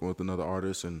was working with another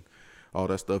artist and all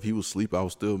that stuff. He was asleep. I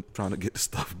was still trying to get the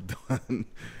stuff done.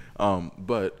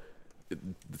 But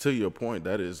to your point,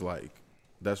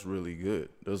 that's really good.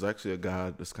 There's actually a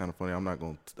guy that's kind of funny. I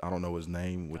don't know his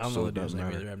name, which I don't so know it the dude's doesn't name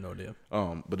matter. either. I have no idea.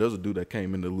 But there's a dude that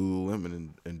came into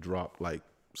Lululemon and dropped like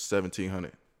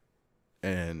 $1,700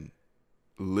 and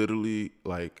literally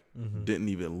didn't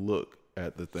even look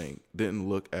at the thing, didn't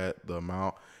look at the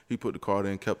amount. He put the card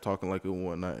in, kept talking like it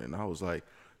wasn't nothing. And I was like,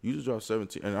 you just dropped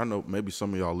 17. And I know maybe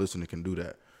some of y'all listening can do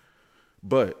that.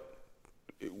 But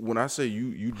when I say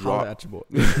you drop, at your boy.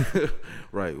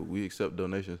 right, we accept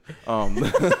donations. No,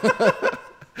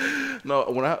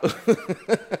 when I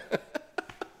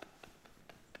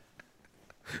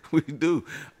we do.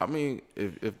 I mean,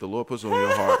 if the Lord puts it on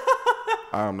your heart,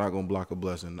 I'm not gonna block a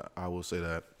blessing. I will say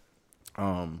that.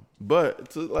 But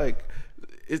to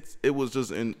it was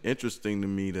just interesting to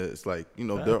me that it's like,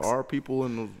 there are people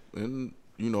in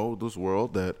this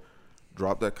world that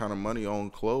drop that kind of money on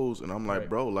clothes, and I'm like,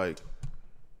 bro, like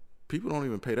people don't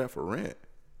even pay that for rent.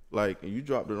 Like you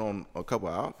dropped it on a couple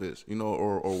of outfits,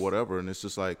 or whatever, and it's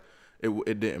just like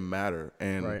it didn't matter.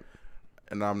 And Right.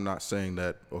 and I'm not saying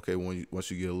that, okay,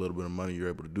 once you get a little bit of money, you're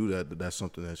able to do that. That's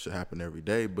something that should happen every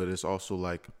day. But it's also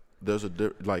like there's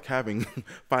like having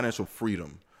financial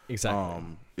freedom.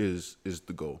 Exactly. Is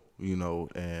the goal,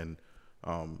 and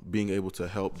being able to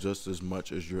help just as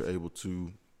much as you're able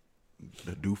to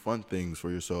do fun things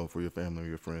for yourself, for your family, or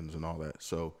your friends, and all that.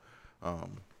 So,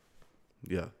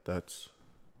 yeah, that's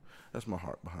my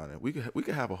heart behind it. We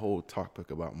could have a whole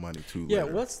topic about money too. Yeah,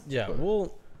 later.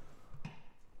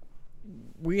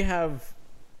 we have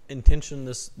intention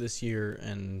this year,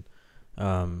 and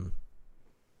I'm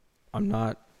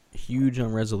not huge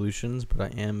on resolutions, but I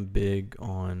am big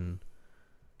on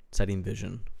setting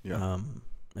vision. Yeah.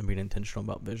 And being intentional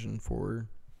about vision for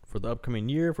the upcoming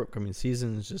year, for upcoming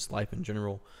seasons, just life in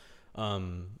general.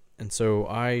 And so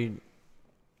I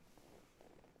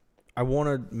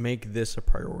want to make this a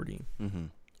priority. Mm-hmm.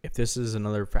 If this is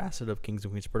another facet of Kings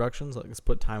and Queens Productions, let's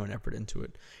put time and effort into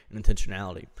it and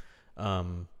intentionality.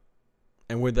 And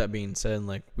with that being said,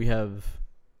 like, we have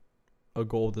a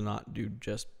goal to not do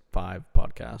just 5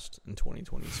 podcasts in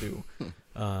 2022.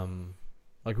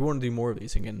 Like, we want to do more of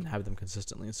these and have them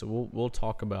consistently. So we'll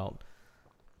talk about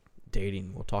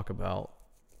dating. We'll talk about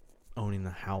owning the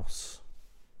house,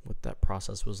 what that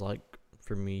process was like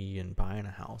for me and buying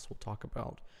a house. We'll talk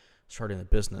about starting a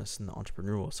business and the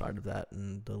entrepreneurial side of that,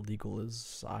 and the legal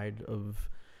side of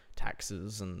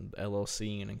taxes and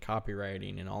LLC and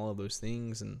copywriting and all of those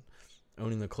things, and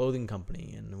owning the clothing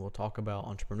company. And we'll talk about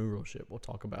entrepreneurship. We'll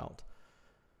talk about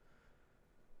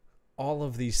all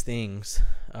of these things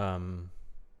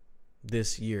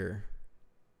this year,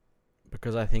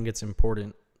 because I think it's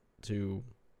important to,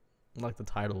 like the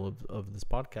title of this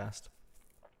podcast,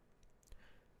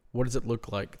 what does it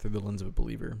look like through the lens of a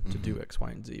believer to do X, Y,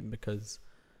 and Z? Because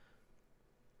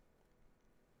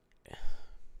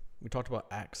we talked about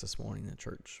Acts this morning in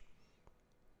church,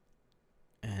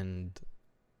 and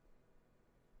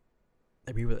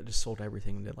the people that just sold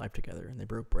everything and did life together, and they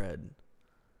broke bread.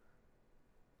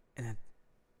 And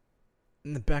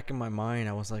in the back of my mind,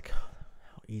 I was like,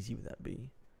 how easy would that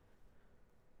be?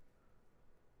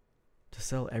 To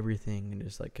sell everything and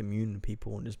just like commune with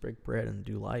people and just break bread and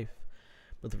do life.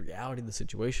 But the reality of the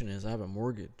situation is I have a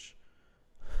mortgage.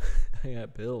 I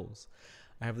got bills.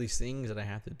 I have these things that I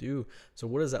have to do. So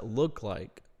what does that look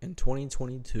like in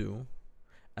 2022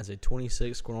 as a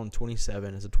 26 going on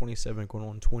 27, as a 27 going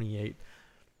on 28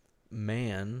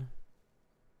 man?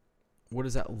 What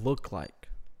does that look like?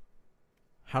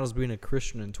 How does being a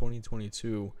Christian in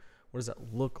 2022, what does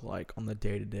that look like on the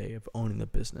day-to-day of owning the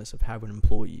business, of having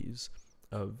employees,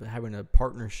 of having a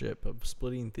partnership, of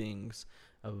splitting things,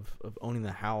 of owning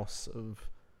the house, of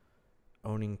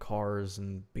owning cars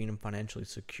and being financially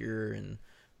secure and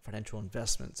financial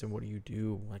investments? And what do you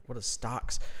do? Like, what is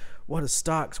stocks? What is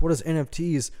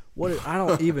NFTs? I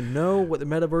don't even know what the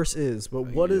metaverse is, but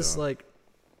what is, like,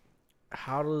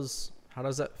 how does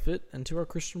that fit into our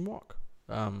Christian walk?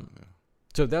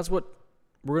 So that's what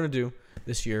we're going to do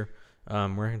this year. We're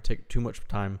not going to take too much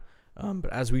time.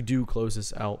 But as we do close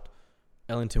this out,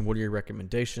 Ellington, what are your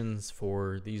recommendations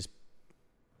for these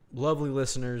lovely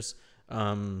listeners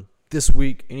this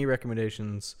week? Any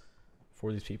recommendations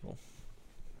for these people?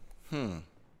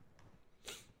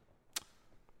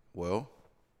 Well,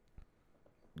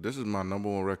 this is my number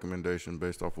one recommendation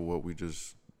based off of what we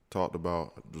just talked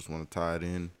about. I just want to tie it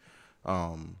in.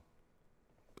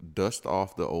 Dust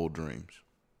off the old dreams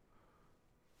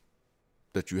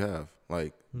that you have.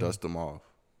 Like, dust them off.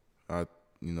 It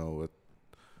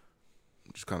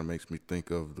just kind of makes me think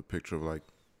of the picture of, like,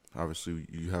 obviously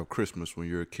you have Christmas when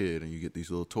you're a kid and you get these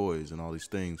little toys and all these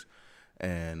things.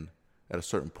 And at a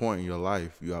certain point in your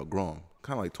life, you outgrow them.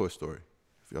 Kind of like Toy Story,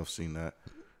 if y'all have seen that.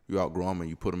 You outgrow them and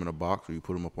you put them in a box or you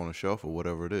put them up on a shelf or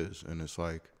whatever it is. And it's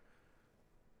like,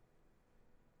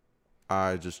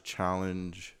 I just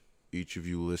challenge each of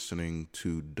you listening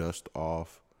to dust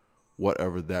off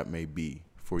whatever that may be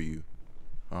for you.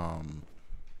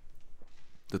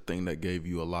 The thing that gave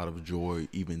you a lot of joy,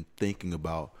 even thinking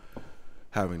about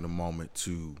having the moment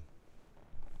to,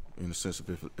 in the sense of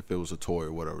if it was a toy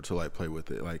or whatever, to like play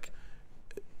with it. Like,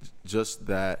 just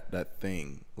that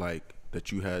thing, like,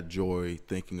 that you had joy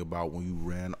thinking about when you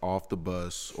ran off the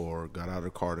bus or got out of the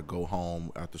car to go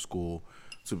home after school,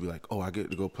 to be like, oh, I get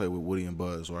to go play with Woody and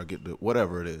Buzz, or I get to,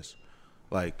 whatever it is.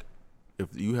 Like, if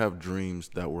you have dreams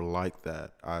that were like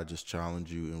that, I just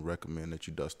challenge you and recommend that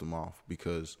you dust them off,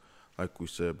 because like we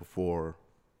said before,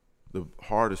 the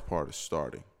hardest part is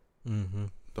starting. Mm-hmm.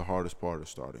 The hardest part is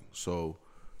starting. So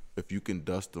if you can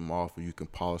dust them off or you can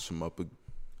polish them up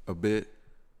a bit,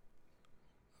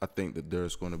 I think that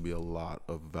there's going to be a lot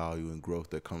of value and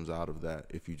growth that comes out of that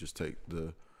if you just take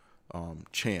the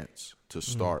chance to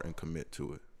start and commit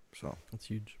to it. So that's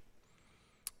huge.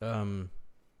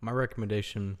 My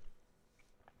recommendation,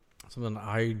 something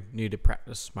I need to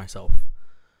practice myself,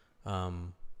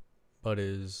 but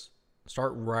is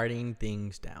start writing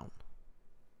things down.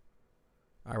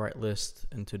 I write lists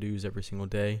and to-dos every single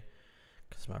day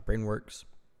because my brain works.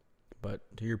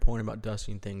 But to your point about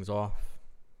dusting things off,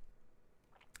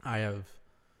 I have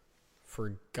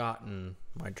forgotten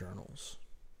my journals.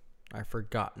 I've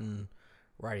forgotten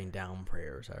writing down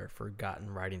prayers. I've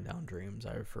forgotten writing down dreams.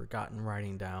 I've forgotten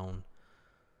writing down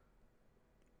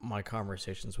my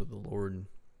conversations with the Lord.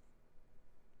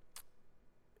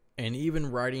 And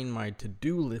even writing my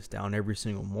to-do list down every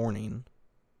single morning,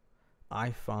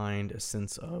 I find a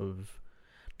sense of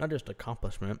not just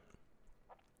accomplishment,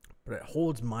 but it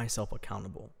holds myself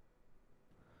accountable.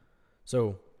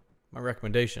 So my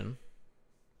recommendation,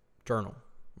 journal.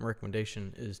 My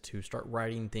recommendation is to start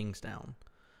writing things down.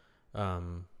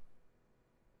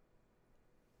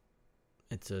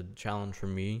 It's a challenge for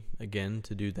me, again,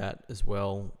 to do that as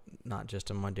well, not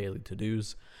just in my daily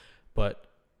to-dos, but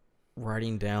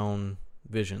writing down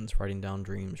visions, writing down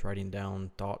dreams, writing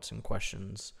down thoughts and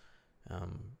questions,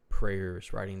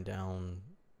 prayers, writing down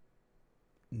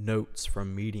notes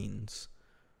from meetings.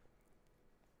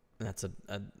 That's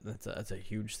a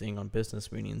huge thing on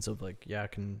business meetings of like, I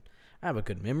have a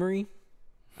good memory.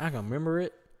 I can remember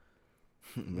it.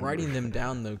 Writing them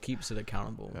down though keeps it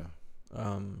accountable.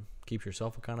 Yeah. Keeps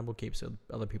yourself accountable, keeps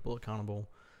other people accountable.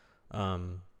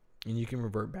 And you can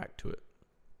revert back to it.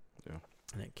 Yeah.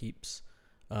 And it keeps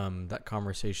that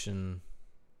conversation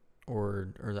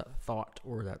or that thought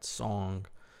or that song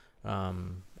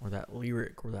or that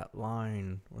lyric or that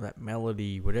line or that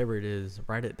melody, whatever it is,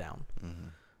 write it down.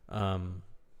 On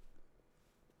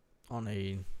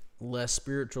a less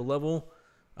spiritual level,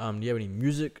 do you have any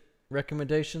music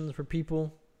recommendations for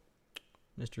people,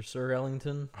 Mr. Sir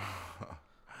Ellington?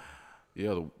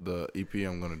 Yeah, the EP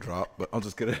I'm gonna drop, but I'm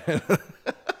just kidding.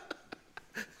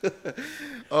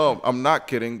 I'm not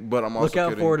kidding, but I'm also look out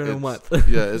kidding. For it in a month.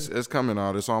 Yeah, it's coming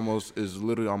out. It's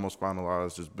literally almost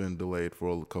finalized. It's been delayed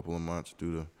for a couple of months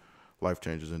due to life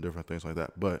changes and different things like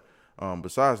that. But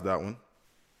besides that one,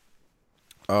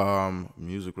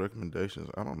 music recommendations.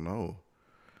 I don't know.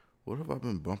 What have I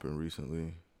been bumping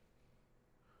recently?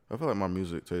 I feel like my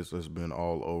music taste has been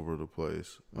all over the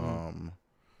place. Look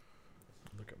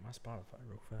at my Spotify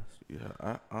real fast. Yeah,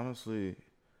 I honestly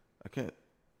can't.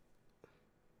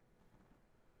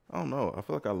 I don't know. I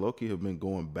feel like I low-key have been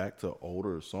going back to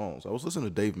older songs. I was listening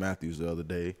to Dave Matthews the other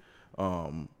day.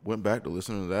 Went back to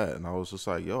listening to that, and I was just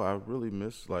like, yo, I really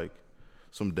miss like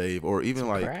some Dave, or even some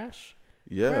like Crash?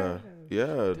 Yeah,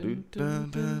 Dun, dude.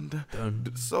 dun, dun,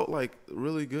 dun. So like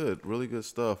really good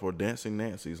stuff. Or Dancing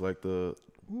Nancy's, like the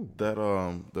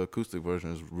acoustic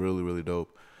version is really, really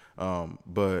dope.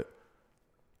 But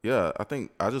yeah, I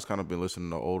think I just kind of been listening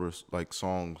to older like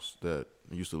songs that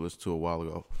I used to listen to a while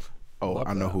ago. Oh,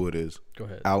 I know who it is. Go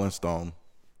ahead. Alan Stone.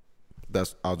 I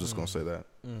was just gonna say that.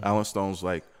 Alan Stone's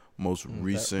like most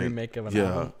recent remake of an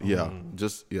album.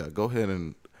 Go ahead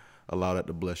and allow that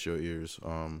to bless your ears.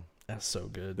 That's so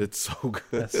good. It's so good.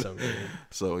 That's so good.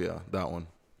 So yeah, that one.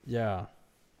 Yeah.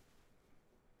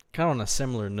 Kind of on a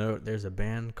similar note, there's a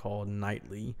band called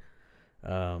Nightly,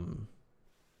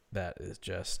 that is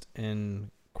just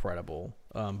incredible.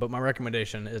 But my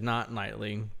recommendation is not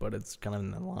Nightly, but it's kind of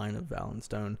in the line of Alan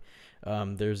Stone.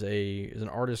 There's an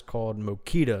artist called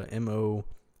Mokita, Mokita,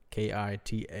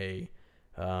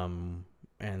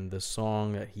 and the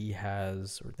song that he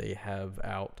has or they have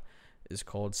out is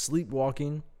called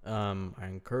Sleepwalking. I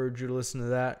encourage you to listen to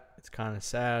that. It's kind of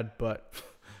sad, but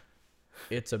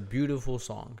it's a beautiful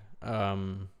song.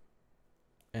 And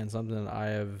something that I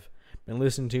have been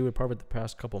listening to probably the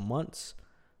past couple months,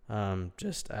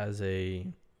 just as a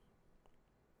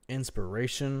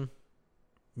inspiration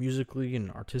musically and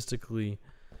artistically.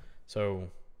 So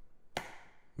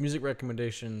music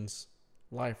recommendations,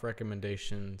 life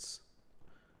recommendations.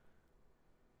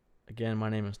 Again, my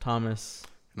name is Thomas.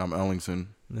 And I'm Ellington.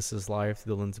 And this is Life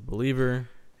Through the Lens of Believer.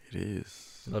 It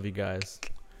is. Love you guys.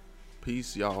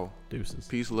 Peace, y'all. Deuces.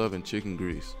 Peace, love, and chicken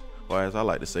grease. Or as I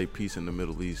like to say, peace in the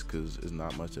Middle East, because there's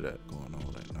not much of that going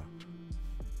on right now.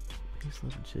 Peace,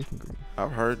 love, and chicken grease.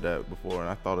 I've heard that before, and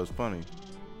I thought it was funny.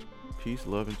 Peace,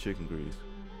 love, and chicken grease.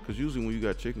 Because usually when you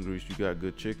got chicken grease, you got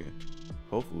good chicken.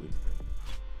 Hopefully.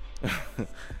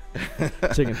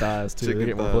 Chicken thighs, too. Chicken they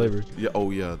get more thighs. flavor. Yeah. Oh,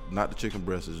 yeah. Not the chicken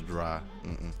breast is dry.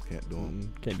 Can't do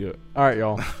them. Can't do it. All right,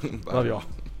 y'all. Love y'all.